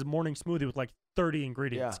 He does his morning smoothie with like 30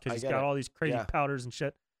 ingredients because he's got all these crazy powders and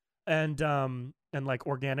shit, and like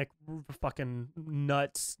organic fucking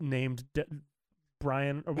nuts named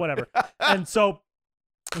Brian or whatever. And so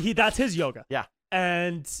that's his yoga. Yeah.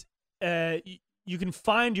 And you can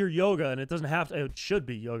find your yoga, and it should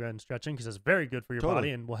be yoga and stretching because it's very good for your body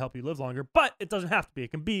and will help you live longer, but it doesn't have to be. It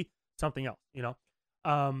can be something else,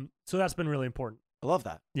 so that's been really important. I love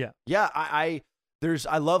that. Yeah. Yeah. I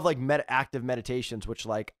love like active meditations, which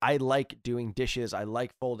like I like doing dishes. I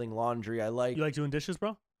like folding laundry. You like doing dishes,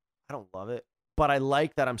 bro? I don't love it, but I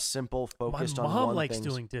like that I'm simple, focused on one thing. My mom likes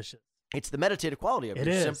doing dishes. It's the meditative quality of it.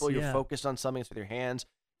 It's simple. You're focused on something. It's with your hands.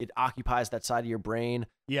 It occupies that side of your brain.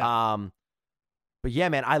 Yeah. But yeah,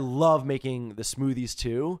 man, I love making the smoothies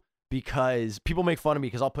too because people make fun of me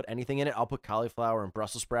because I'll put anything in it. I'll put cauliflower and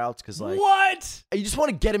Brussels sprouts because like what? You just want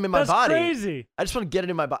to get them in my body. That's crazy. I just want to get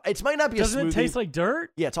it in my body. It might not be a smoothie. Doesn't it taste like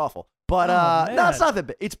dirt? Yeah, it's awful. But no, it's not that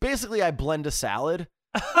bad. It's basically I blend a salad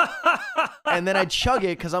and then I chug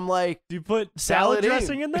it because I'm like, do you put salad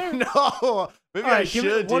dressing in there? No. Maybe I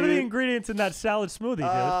should. What are the ingredients in that salad smoothie,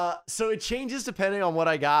 dude? So it changes depending on what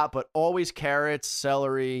I got, but always carrots,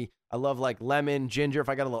 celery. I love like lemon, ginger. If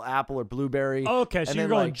I got a little apple or blueberry. Okay, so you're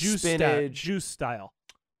going like juice style.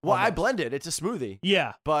 Well, I blend it. It's a smoothie.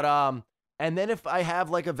 Yeah. But and then if I have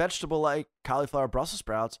like a vegetable like cauliflower, Brussels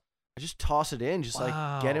sprouts, I just toss it in, just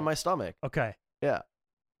like get in my stomach. Okay. Yeah.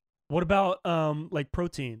 What about like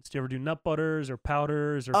proteins? Do you ever do nut butters or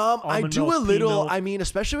powders or I do milk, a little. milk? I mean,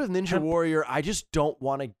 especially with Ninja Warrior, I just don't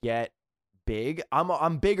want to get big.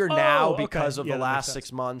 I'm bigger now because of the last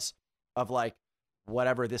 6 months of like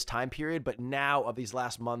whatever this time period, but now of these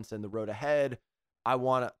last months and the road ahead, I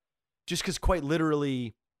want to just because quite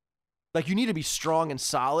literally, like you need to be strong and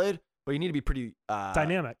solid, but you need to be pretty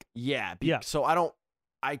dynamic. Yeah. Yeah. So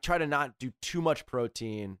I try to not do too much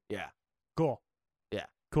protein. Yeah. Cool. Yeah.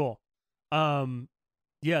 Cool.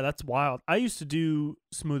 Yeah, that's wild. I used to do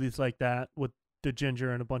smoothies like that with the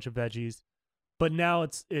ginger and a bunch of veggies, but now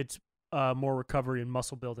it's more recovery and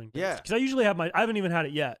muscle building. Yeah. Because I usually have I haven't even had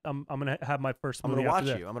it yet. I'm gonna have my first smoothie. I'm gonna watch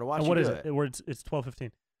after you. this. I'm gonna watch and you. What do is it? It's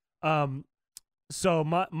 12:15. So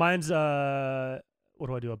mine's what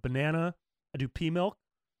do I do? A banana. I do pea milk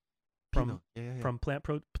from plant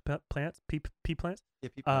plants. Pea plants. Yeah,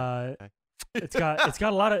 pea plants. Okay. it's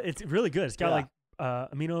got a lot of. It's really good. It's got like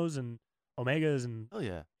aminos and omegas and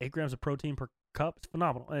 8 grams of protein per cup. It's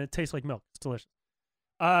phenomenal, and it tastes like milk. It's delicious.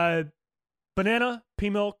 Banana, pea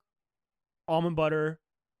milk, almond butter,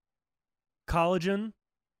 collagen,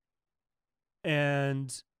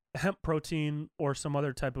 and hemp protein or some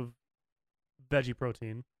other type of veggie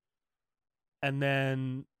protein, and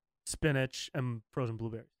then spinach and frozen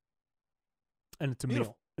blueberries. And it's a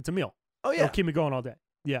meal. It's a meal. Oh yeah. It'll keep me going all day.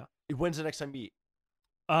 Yeah. When's the next time you eat?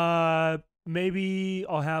 Maybe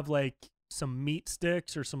I'll have like some meat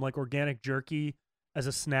sticks or some like organic jerky as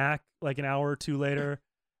a snack, like an hour or two later.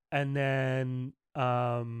 And then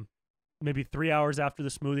maybe 3 hours after the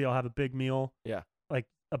smoothie, I'll have a big meal. Yeah. Like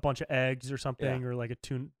a bunch of eggs or something, or like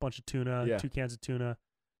bunch of tuna, 2 cans of tuna.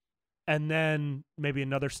 And then maybe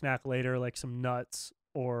another snack later, like some nuts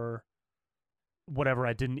or whatever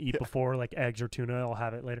I didn't eat before, like eggs or tuna. I'll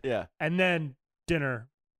have it later. Yeah. And then dinner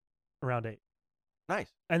around 8.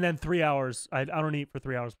 Nice. And then 3 hours. I don't eat for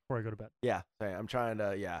 3 hours before I go to bed. Yeah. I'm trying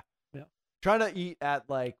to, trying to eat at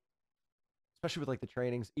like, especially with like the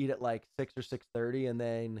trainings, eat at like 6 or 6:30 and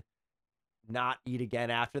then not eat again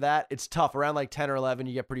after that. It's tough. Around like 10 or 11,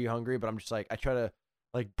 you get pretty hungry, but I'm just like, I try to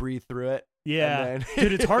like breathe through it. Yeah. And then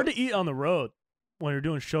Dude, it's hard to eat on the road when you're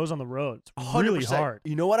doing shows on the road. It's really 100%. hard.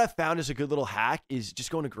 You know what I found is a good little hack is just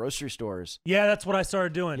going to grocery stores. Yeah, that's what I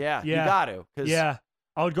started doing. Yeah. You got to. Yeah.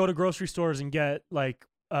 I would go to grocery stores and get like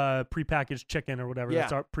prepackaged chicken or whatever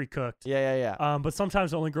that's pre-cooked. Yeah. But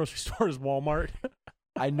sometimes the only grocery store is Walmart.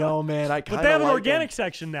 I know, man. But they have an organic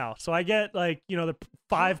section now, so I get like the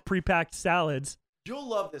 5 pre-packed salads. You'll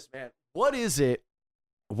love this, man. What is it?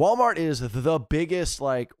 Walmart is the biggest,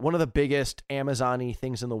 like one of the biggest Amazon-y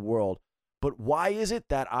things in the world. But why is it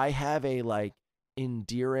that I have a like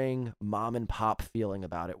endearing mom and pop feeling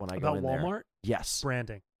about it when I go in there. About Walmart? Yes.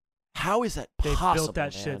 Branding. How is that They possible, built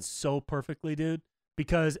that man? shit so perfectly, dude.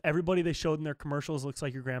 Because everybody they showed in their commercials looks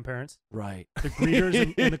like your grandparents. Right. The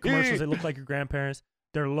greeters in the commercials, they look like your grandparents.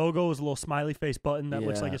 Their logo is a little smiley face button that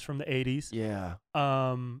looks like it's from the 80s. Yeah.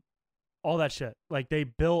 All that shit. Like they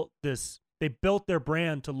built their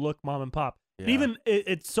brand to look mom and pop. Yeah. And even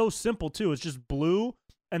it's so simple too. It's just blue,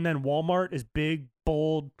 and then Walmart is big,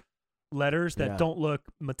 bold letters that don't look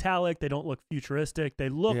metallic. They don't look futuristic. They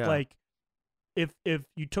look like if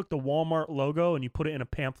you took the Walmart logo and you put it in a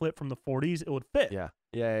pamphlet from the 40s, it would fit. Yeah.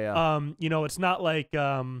 It's not like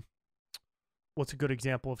what's a good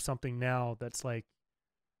example of something now that's like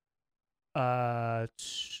I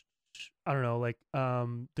don't know, like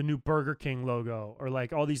the new Burger King logo, or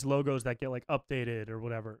like all these logos that get like updated or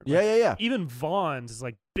whatever. Like, Yeah. Even Vaughn's is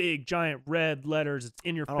like big giant red letters. It's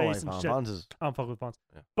in your face and shit. Vaughn's is... I don't fuck with Vaughn's.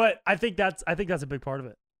 Yeah. But I think that's a big part of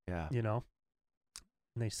it. Yeah. You know?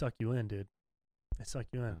 And they suck you in, dude. They suck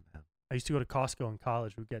you in. Oh, I used to go to Costco in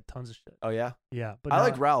college. We'd get tons of shit. Oh yeah? Yeah. But I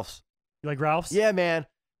like Ralph's. You like Ralph's? Yeah, man.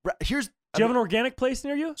 Do you have an organic place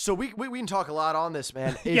near you? So we can talk a lot on this,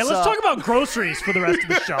 man. Yeah, let's talk about groceries for the rest of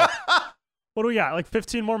the show. What do we got? Like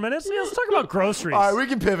 15 more minutes? Yeah, let's talk about groceries. All right, we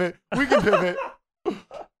can pivot.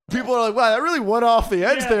 People are like, wow, that really went off the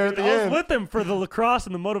edge there at the end. I was with him for the lacrosse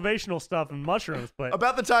and the motivational stuff and mushrooms, but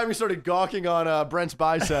about the time we started gawking on Brent's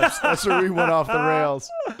biceps, that's where we went off the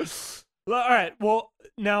rails. All right. Well,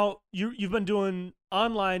 now you've been doing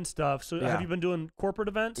online stuff. So Yeah. have you been doing corporate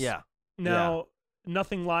events? Yeah. Now,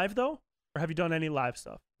 nothing live though? Or have you done any live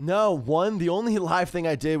stuff? No, the only live thing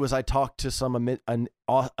I did was I talked to some in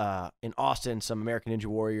Austin, some American Ninja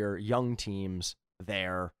Warrior young teams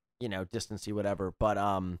there, distancy, whatever. But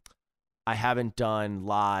I haven't done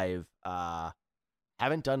live.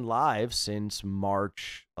 Since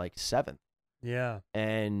March 7th. Yeah.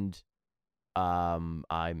 And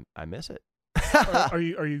I miss it. Are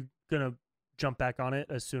you gonna jump back on it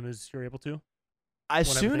as soon as you're able to? As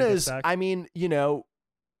soon as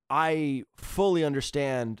I fully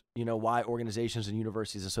understand, why organizations and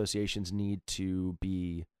universities, associations need to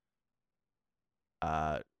be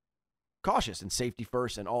cautious and safety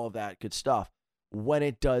first and all of that good stuff. When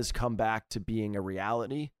it does come back to being a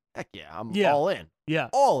reality, heck yeah, I'm all in. Yeah,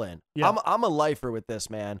 all in. Yeah. I'm a lifer with this,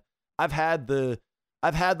 man. I've had the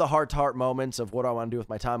heart-to-heart moments of what I want to do with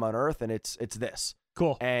my time on Earth, and it's this.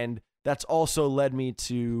 Cool. And that's also led me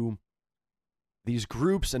to these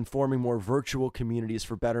groups and forming more virtual communities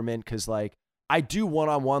for betterment. Cause I do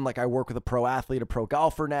one-on-one, I work with a pro athlete, a pro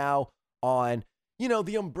golfer now on,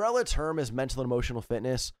 the umbrella term is mental and emotional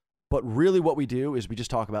fitness, but really what we do is we just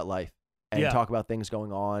talk about life and talk about things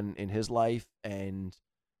going on in his life and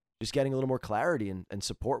just getting a little more clarity and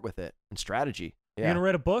support with it and strategy. Yeah. You're going to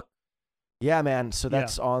write a book? Yeah, man. So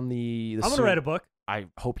that's on the I'm going to write a book. I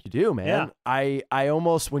hope you do, man. Yeah. I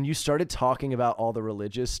almost, when you started talking about all the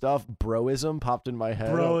religious stuff, broism popped in my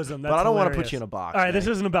head. Broism, that's but I don't want to hilarious. put you in a box. All right, man. this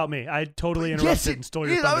isn't about me. I totally interrupted and stole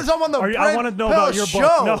your thunder. I was on the I want to know Brent about your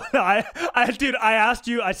Pell book. show. No, I asked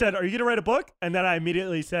you, I said, are you going to write a book? And then I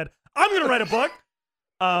immediately said, I'm going to write a book.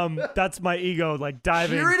 That's my ego,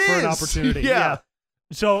 diving Here it for an is. opportunity. Yeah.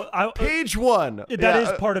 So page 1. That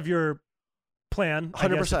is part of your plan.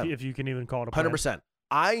 100%. If you can even call it a plan. 100%.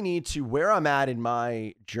 I need to, where I'm at in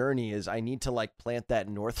my journey is I need to plant that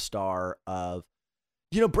North Star of,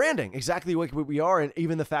 branding exactly what we are. And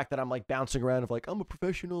even the fact that I'm bouncing around of I'm a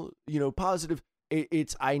professional, positive.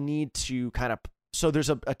 I need to kind of, so there's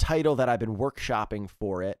a title that I've been workshopping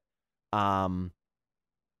for it. But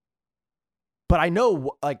I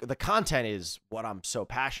know the content is what I'm so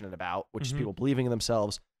passionate about, which is people believing in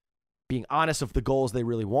themselves, being honest of the goals they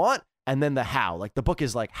really want. And then the how, the book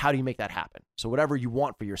is how do you make that happen? So whatever you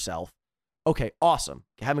want for yourself. Okay, awesome.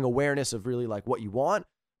 Having awareness of really what you want,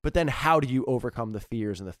 but then how do you overcome the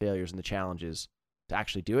fears and the failures and the challenges to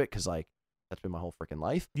actually do it? Cause that's been my whole freaking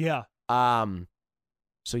life. Yeah.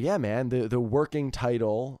 So yeah, man, the working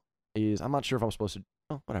title is, I'm not sure if I'm supposed to,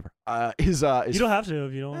 whatever. Is you don't have to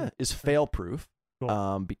if you don't. Is fail proof.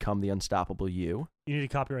 Cool. Become the unstoppable you. You need to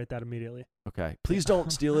copyright that immediately. Okay. Please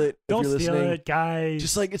don't steal it. Don't if you're steal listening. it, guys.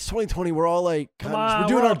 Just it's 2020. We're all come on, we're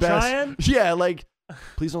doing we're our all best. trying. Yeah.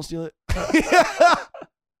 Please don't steal it.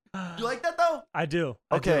 You like that though? I do.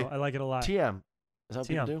 Okay. I like it a lot. TM. Is that what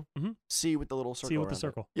people do? Mm-hmm. C with the little circle. C with the around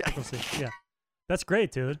circle. it. Yeah. Yeah. That's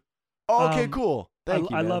great, dude. Oh, okay, cool.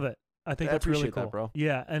 Thank you. I Man. love it. I think I that's really appreciate cool, that, bro.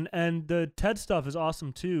 Yeah, and the TED stuff is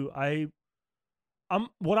awesome too.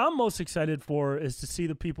 What I'm most excited for is to see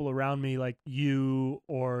the people around me, like you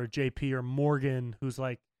or JP or Morgan, who's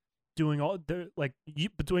doing all. They're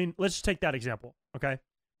between. Let's just take that example, okay?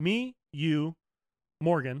 Me, you,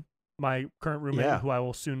 Morgan, my current roommate, Yeah. who I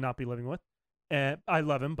will soon not be living with, and I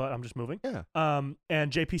love him, but I'm just moving. Yeah.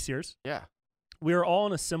 And JP Sears. Yeah. We are all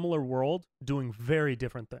in a similar world doing very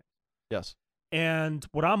different things. Yes. And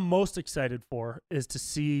what I'm most excited for is to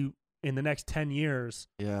see in the next 10 years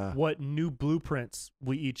Yeah. what new blueprints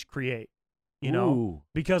we each create. You know? Ooh.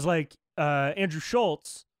 Because like Andrew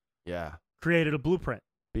Schultz Yeah. created a blueprint.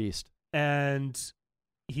 Beast. And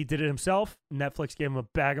he did it himself. Netflix gave him a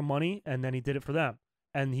bag of money, and then he did it for them.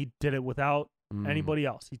 And he did it without anybody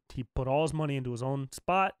else. He put all his money into his own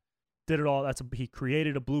spot, did it all. He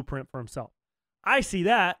created a blueprint for himself. I see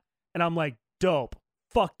that, and I'm like, dope.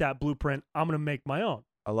 Fuck that blueprint. I'm going to make my own.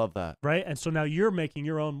 I love that. Right? And so now you're making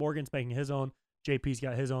your own. Morgan's making his own. JP's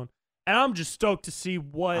got his own. And I'm just stoked to see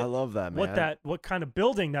what I love that, man. What kind of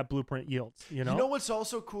building that blueprint yields. You know what's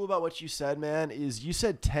also cool about what you said, man, is you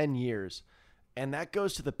said 10 years. And that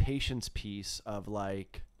goes to the patience piece of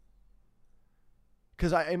like,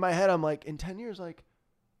 because in my head, I'm like, in 10 years, like,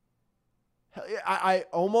 I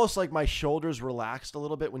almost like my shoulders relaxed a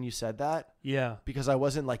little bit when you said that. Yeah. Because I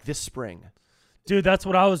wasn't like this spring. Dude, that's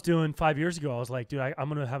what I was doing 5 years ago. I was like, dude, I'm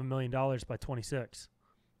going to have $1 million by 26.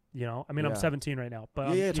 You know, I mean, I'm 17 right now,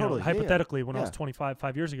 but totally. Hypothetically, when I was 25,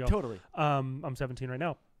 5 years ago, totally. I'm 17 right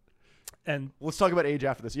now. And let's talk about age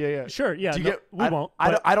after this. Yeah. Sure. Yeah. We won't.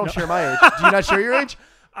 I don't share my age. Do you not share your age?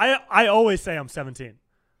 I always say I'm 17.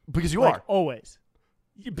 Because you like, are. Always.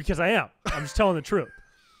 Because I am. I'm just telling the truth.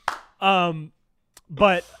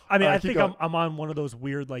 But I mean, I think I'm on one of those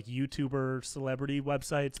weird like YouTuber celebrity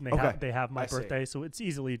websites, and they have my birthday, so it's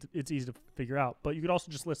easy to figure out. But you could also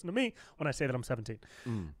just listen to me when I say that I'm 17.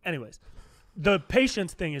 Anyways, the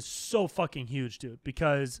patience thing is so fucking huge, dude,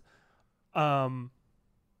 because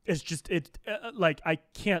it's just like I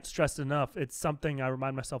can't stress it enough. It's something I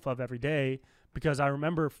remind myself of every day because I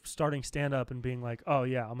remember starting stand up and being like, oh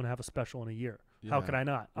yeah, I'm gonna have a special in a year. How could I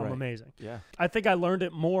not? I'm amazing. Yeah. I think I learned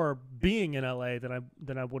it more being in LA than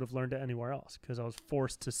I would have learned it anywhere else because I was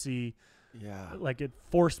forced to see. Yeah. Like it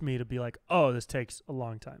forced me to be like, oh, this takes a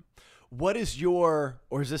long time. What is your,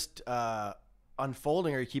 or is this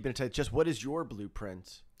unfolding? Or are you keeping it tight? Just what is your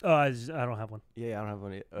blueprint? Oh, I don't have one. Yeah, I don't have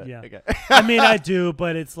one. Yeah. Okay. I mean, I do,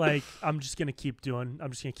 but it's like I'm just gonna keep doing. I'm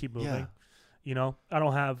just gonna keep moving. Yeah. You know, I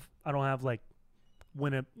don't have like.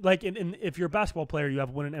 Win it like if you're a basketball player, you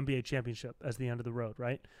have win an NBA championship as the end of the road,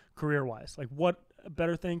 right? Career wise, like what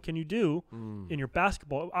better thing can you do in your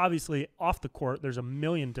basketball? Obviously, off the court, there's a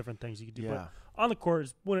million different things you can do, but on the court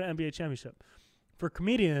is win an NBA championship. For a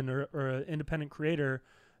comedian or an independent creator,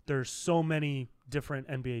 there's so many different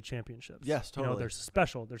NBA championships. Yes, totally. You know, there's a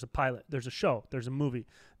special, there's a pilot, there's a show, there's a movie,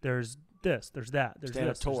 there's this, there's that, there's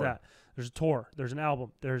Stand-up this, tour. there's that, there's a tour, there's an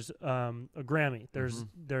album, there's a Grammy,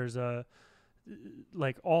 there's a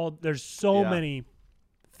like there's so many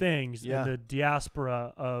things in the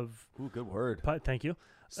diaspora of. Ooh, good word. Thank you.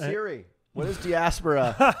 Siri, what is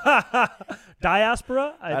diaspora?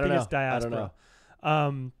 Diaspora? I think know. it's diaspora. I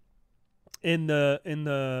don't know. In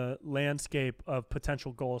the landscape of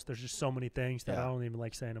potential goals, there's just so many things that I don't even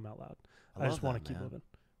like saying them out loud. I just want to keep moving.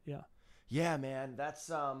 Yeah. Yeah, man.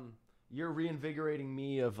 That's you're reinvigorating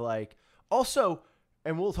me of like also,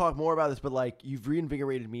 and we'll talk more about this, but like you've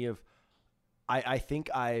reinvigorated me of. I think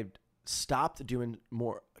I stopped doing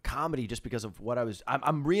more comedy just because of what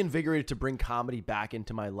I'm reinvigorated to bring comedy back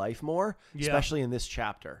into my life more, especially in this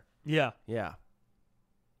chapter. Yeah. Yeah.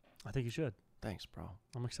 I think you should. Thanks, bro.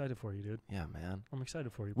 I'm excited for you, dude. Yeah, man. I'm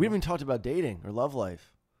excited for you, bro. We haven't talked about dating or love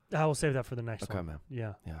life. I will save that for the next one. Okay, man.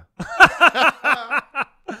 Yeah. Yeah.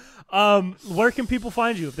 Where can people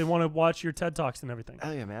find you if they want to watch your TED Talks and everything?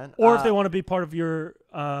 Hell yeah, man. Or if they want to be part of your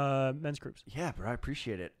men's groups. Yeah, bro. I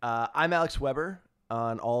appreciate it. I'm Alex Weber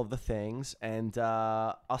on all of the things, and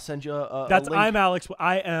I'll send you a That's link. I'm Alex.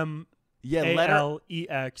 I am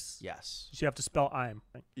ALEX. Yes. So you have to spell I'm.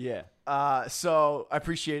 Yeah. So I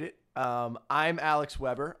appreciate it. I'm Alex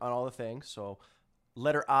Weber on all the things. So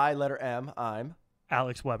letter I, letter M, I'm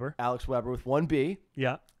Alex Weber. Alex Weber with one B.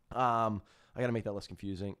 Yeah. I gotta make that less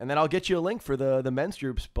confusing, and then I'll get you a link for the men's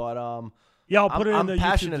groups. But yeah, I'll put it in the YouTube I'm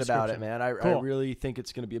passionate about it, man. I Cool. really think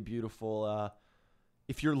it's gonna be a beautiful.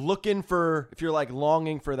 If you're like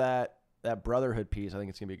longing for that brotherhood piece, I think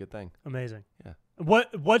it's gonna be a good thing. Amazing. Yeah.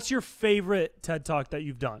 What's your favorite TED Talk that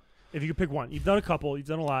you've done? If you could pick one, you've done a couple, you've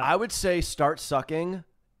done a lot. I would say Start Sucking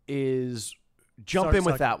is jump in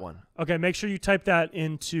with that one. Okay, make sure you type that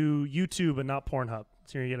into YouTube and not Pornhub.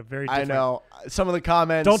 So you get a very different. I know some of the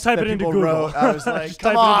comments. Don't type that it into people Google. Wrote, I was like, Just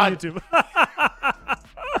come type on, it into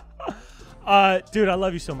YouTube. Dude, I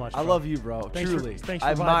love you so much. I love you, bro. Truly, thanks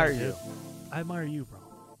I for admire vibing, you. Dude. I admire you, bro.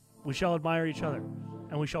 We shall admire each other,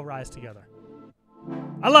 and we shall rise together.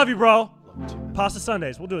 I love you, bro. Pasta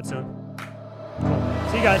Sundays. We'll do it soon. Cool.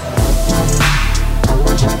 See you guys.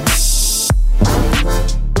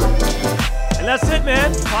 And that's it,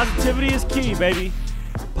 man. Positivity is key, baby.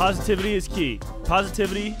 Positivity is key.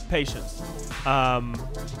 Positivity, patience.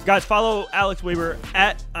 Guys, follow Alex Weber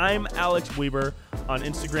at I'm Alex Weber on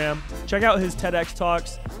Instagram. Check out his TEDx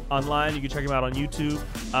talks online. You can check him out on YouTube.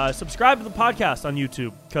 Subscribe to the podcast on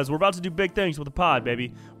YouTube because we're about to do big things with the pod,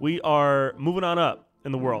 baby. We are moving on up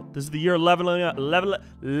in the world. This is the year of leveling up.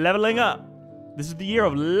 Leveling up. This is the year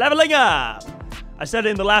of leveling up. I said it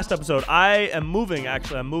in the last episode. I am moving,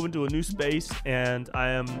 actually. I'm moving to a new space, and I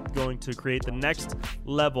am going to create the next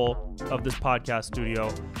level of this podcast studio,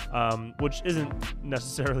 which isn't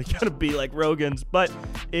necessarily going to be like Rogan's, but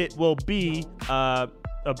it will be a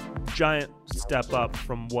giant step up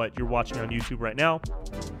from what you're watching on YouTube right now.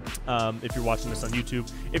 If you're watching this on YouTube.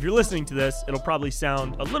 If you're listening to this, it'll probably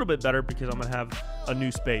sound a little bit better because I'm going to have a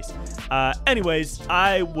new space. Anyways,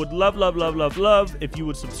 I would love if you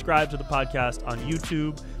would subscribe to the podcast on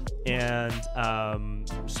YouTube and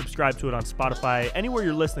subscribe to it on Spotify. Anywhere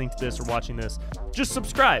you're listening to this or watching this, just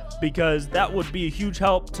subscribe because that would be a huge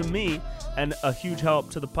help to me and a huge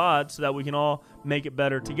help to the pod so that we can all make it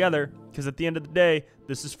better together because at the end of the day,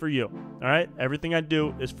 this is for you. All right? Everything I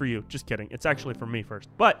do is for you. Just kidding. It's actually for me first,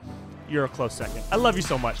 but you're a close second. I love you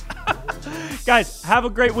so much. Guys, have a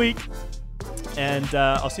great week, and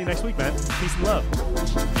I'll see you next week, man. Peace and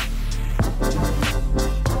love.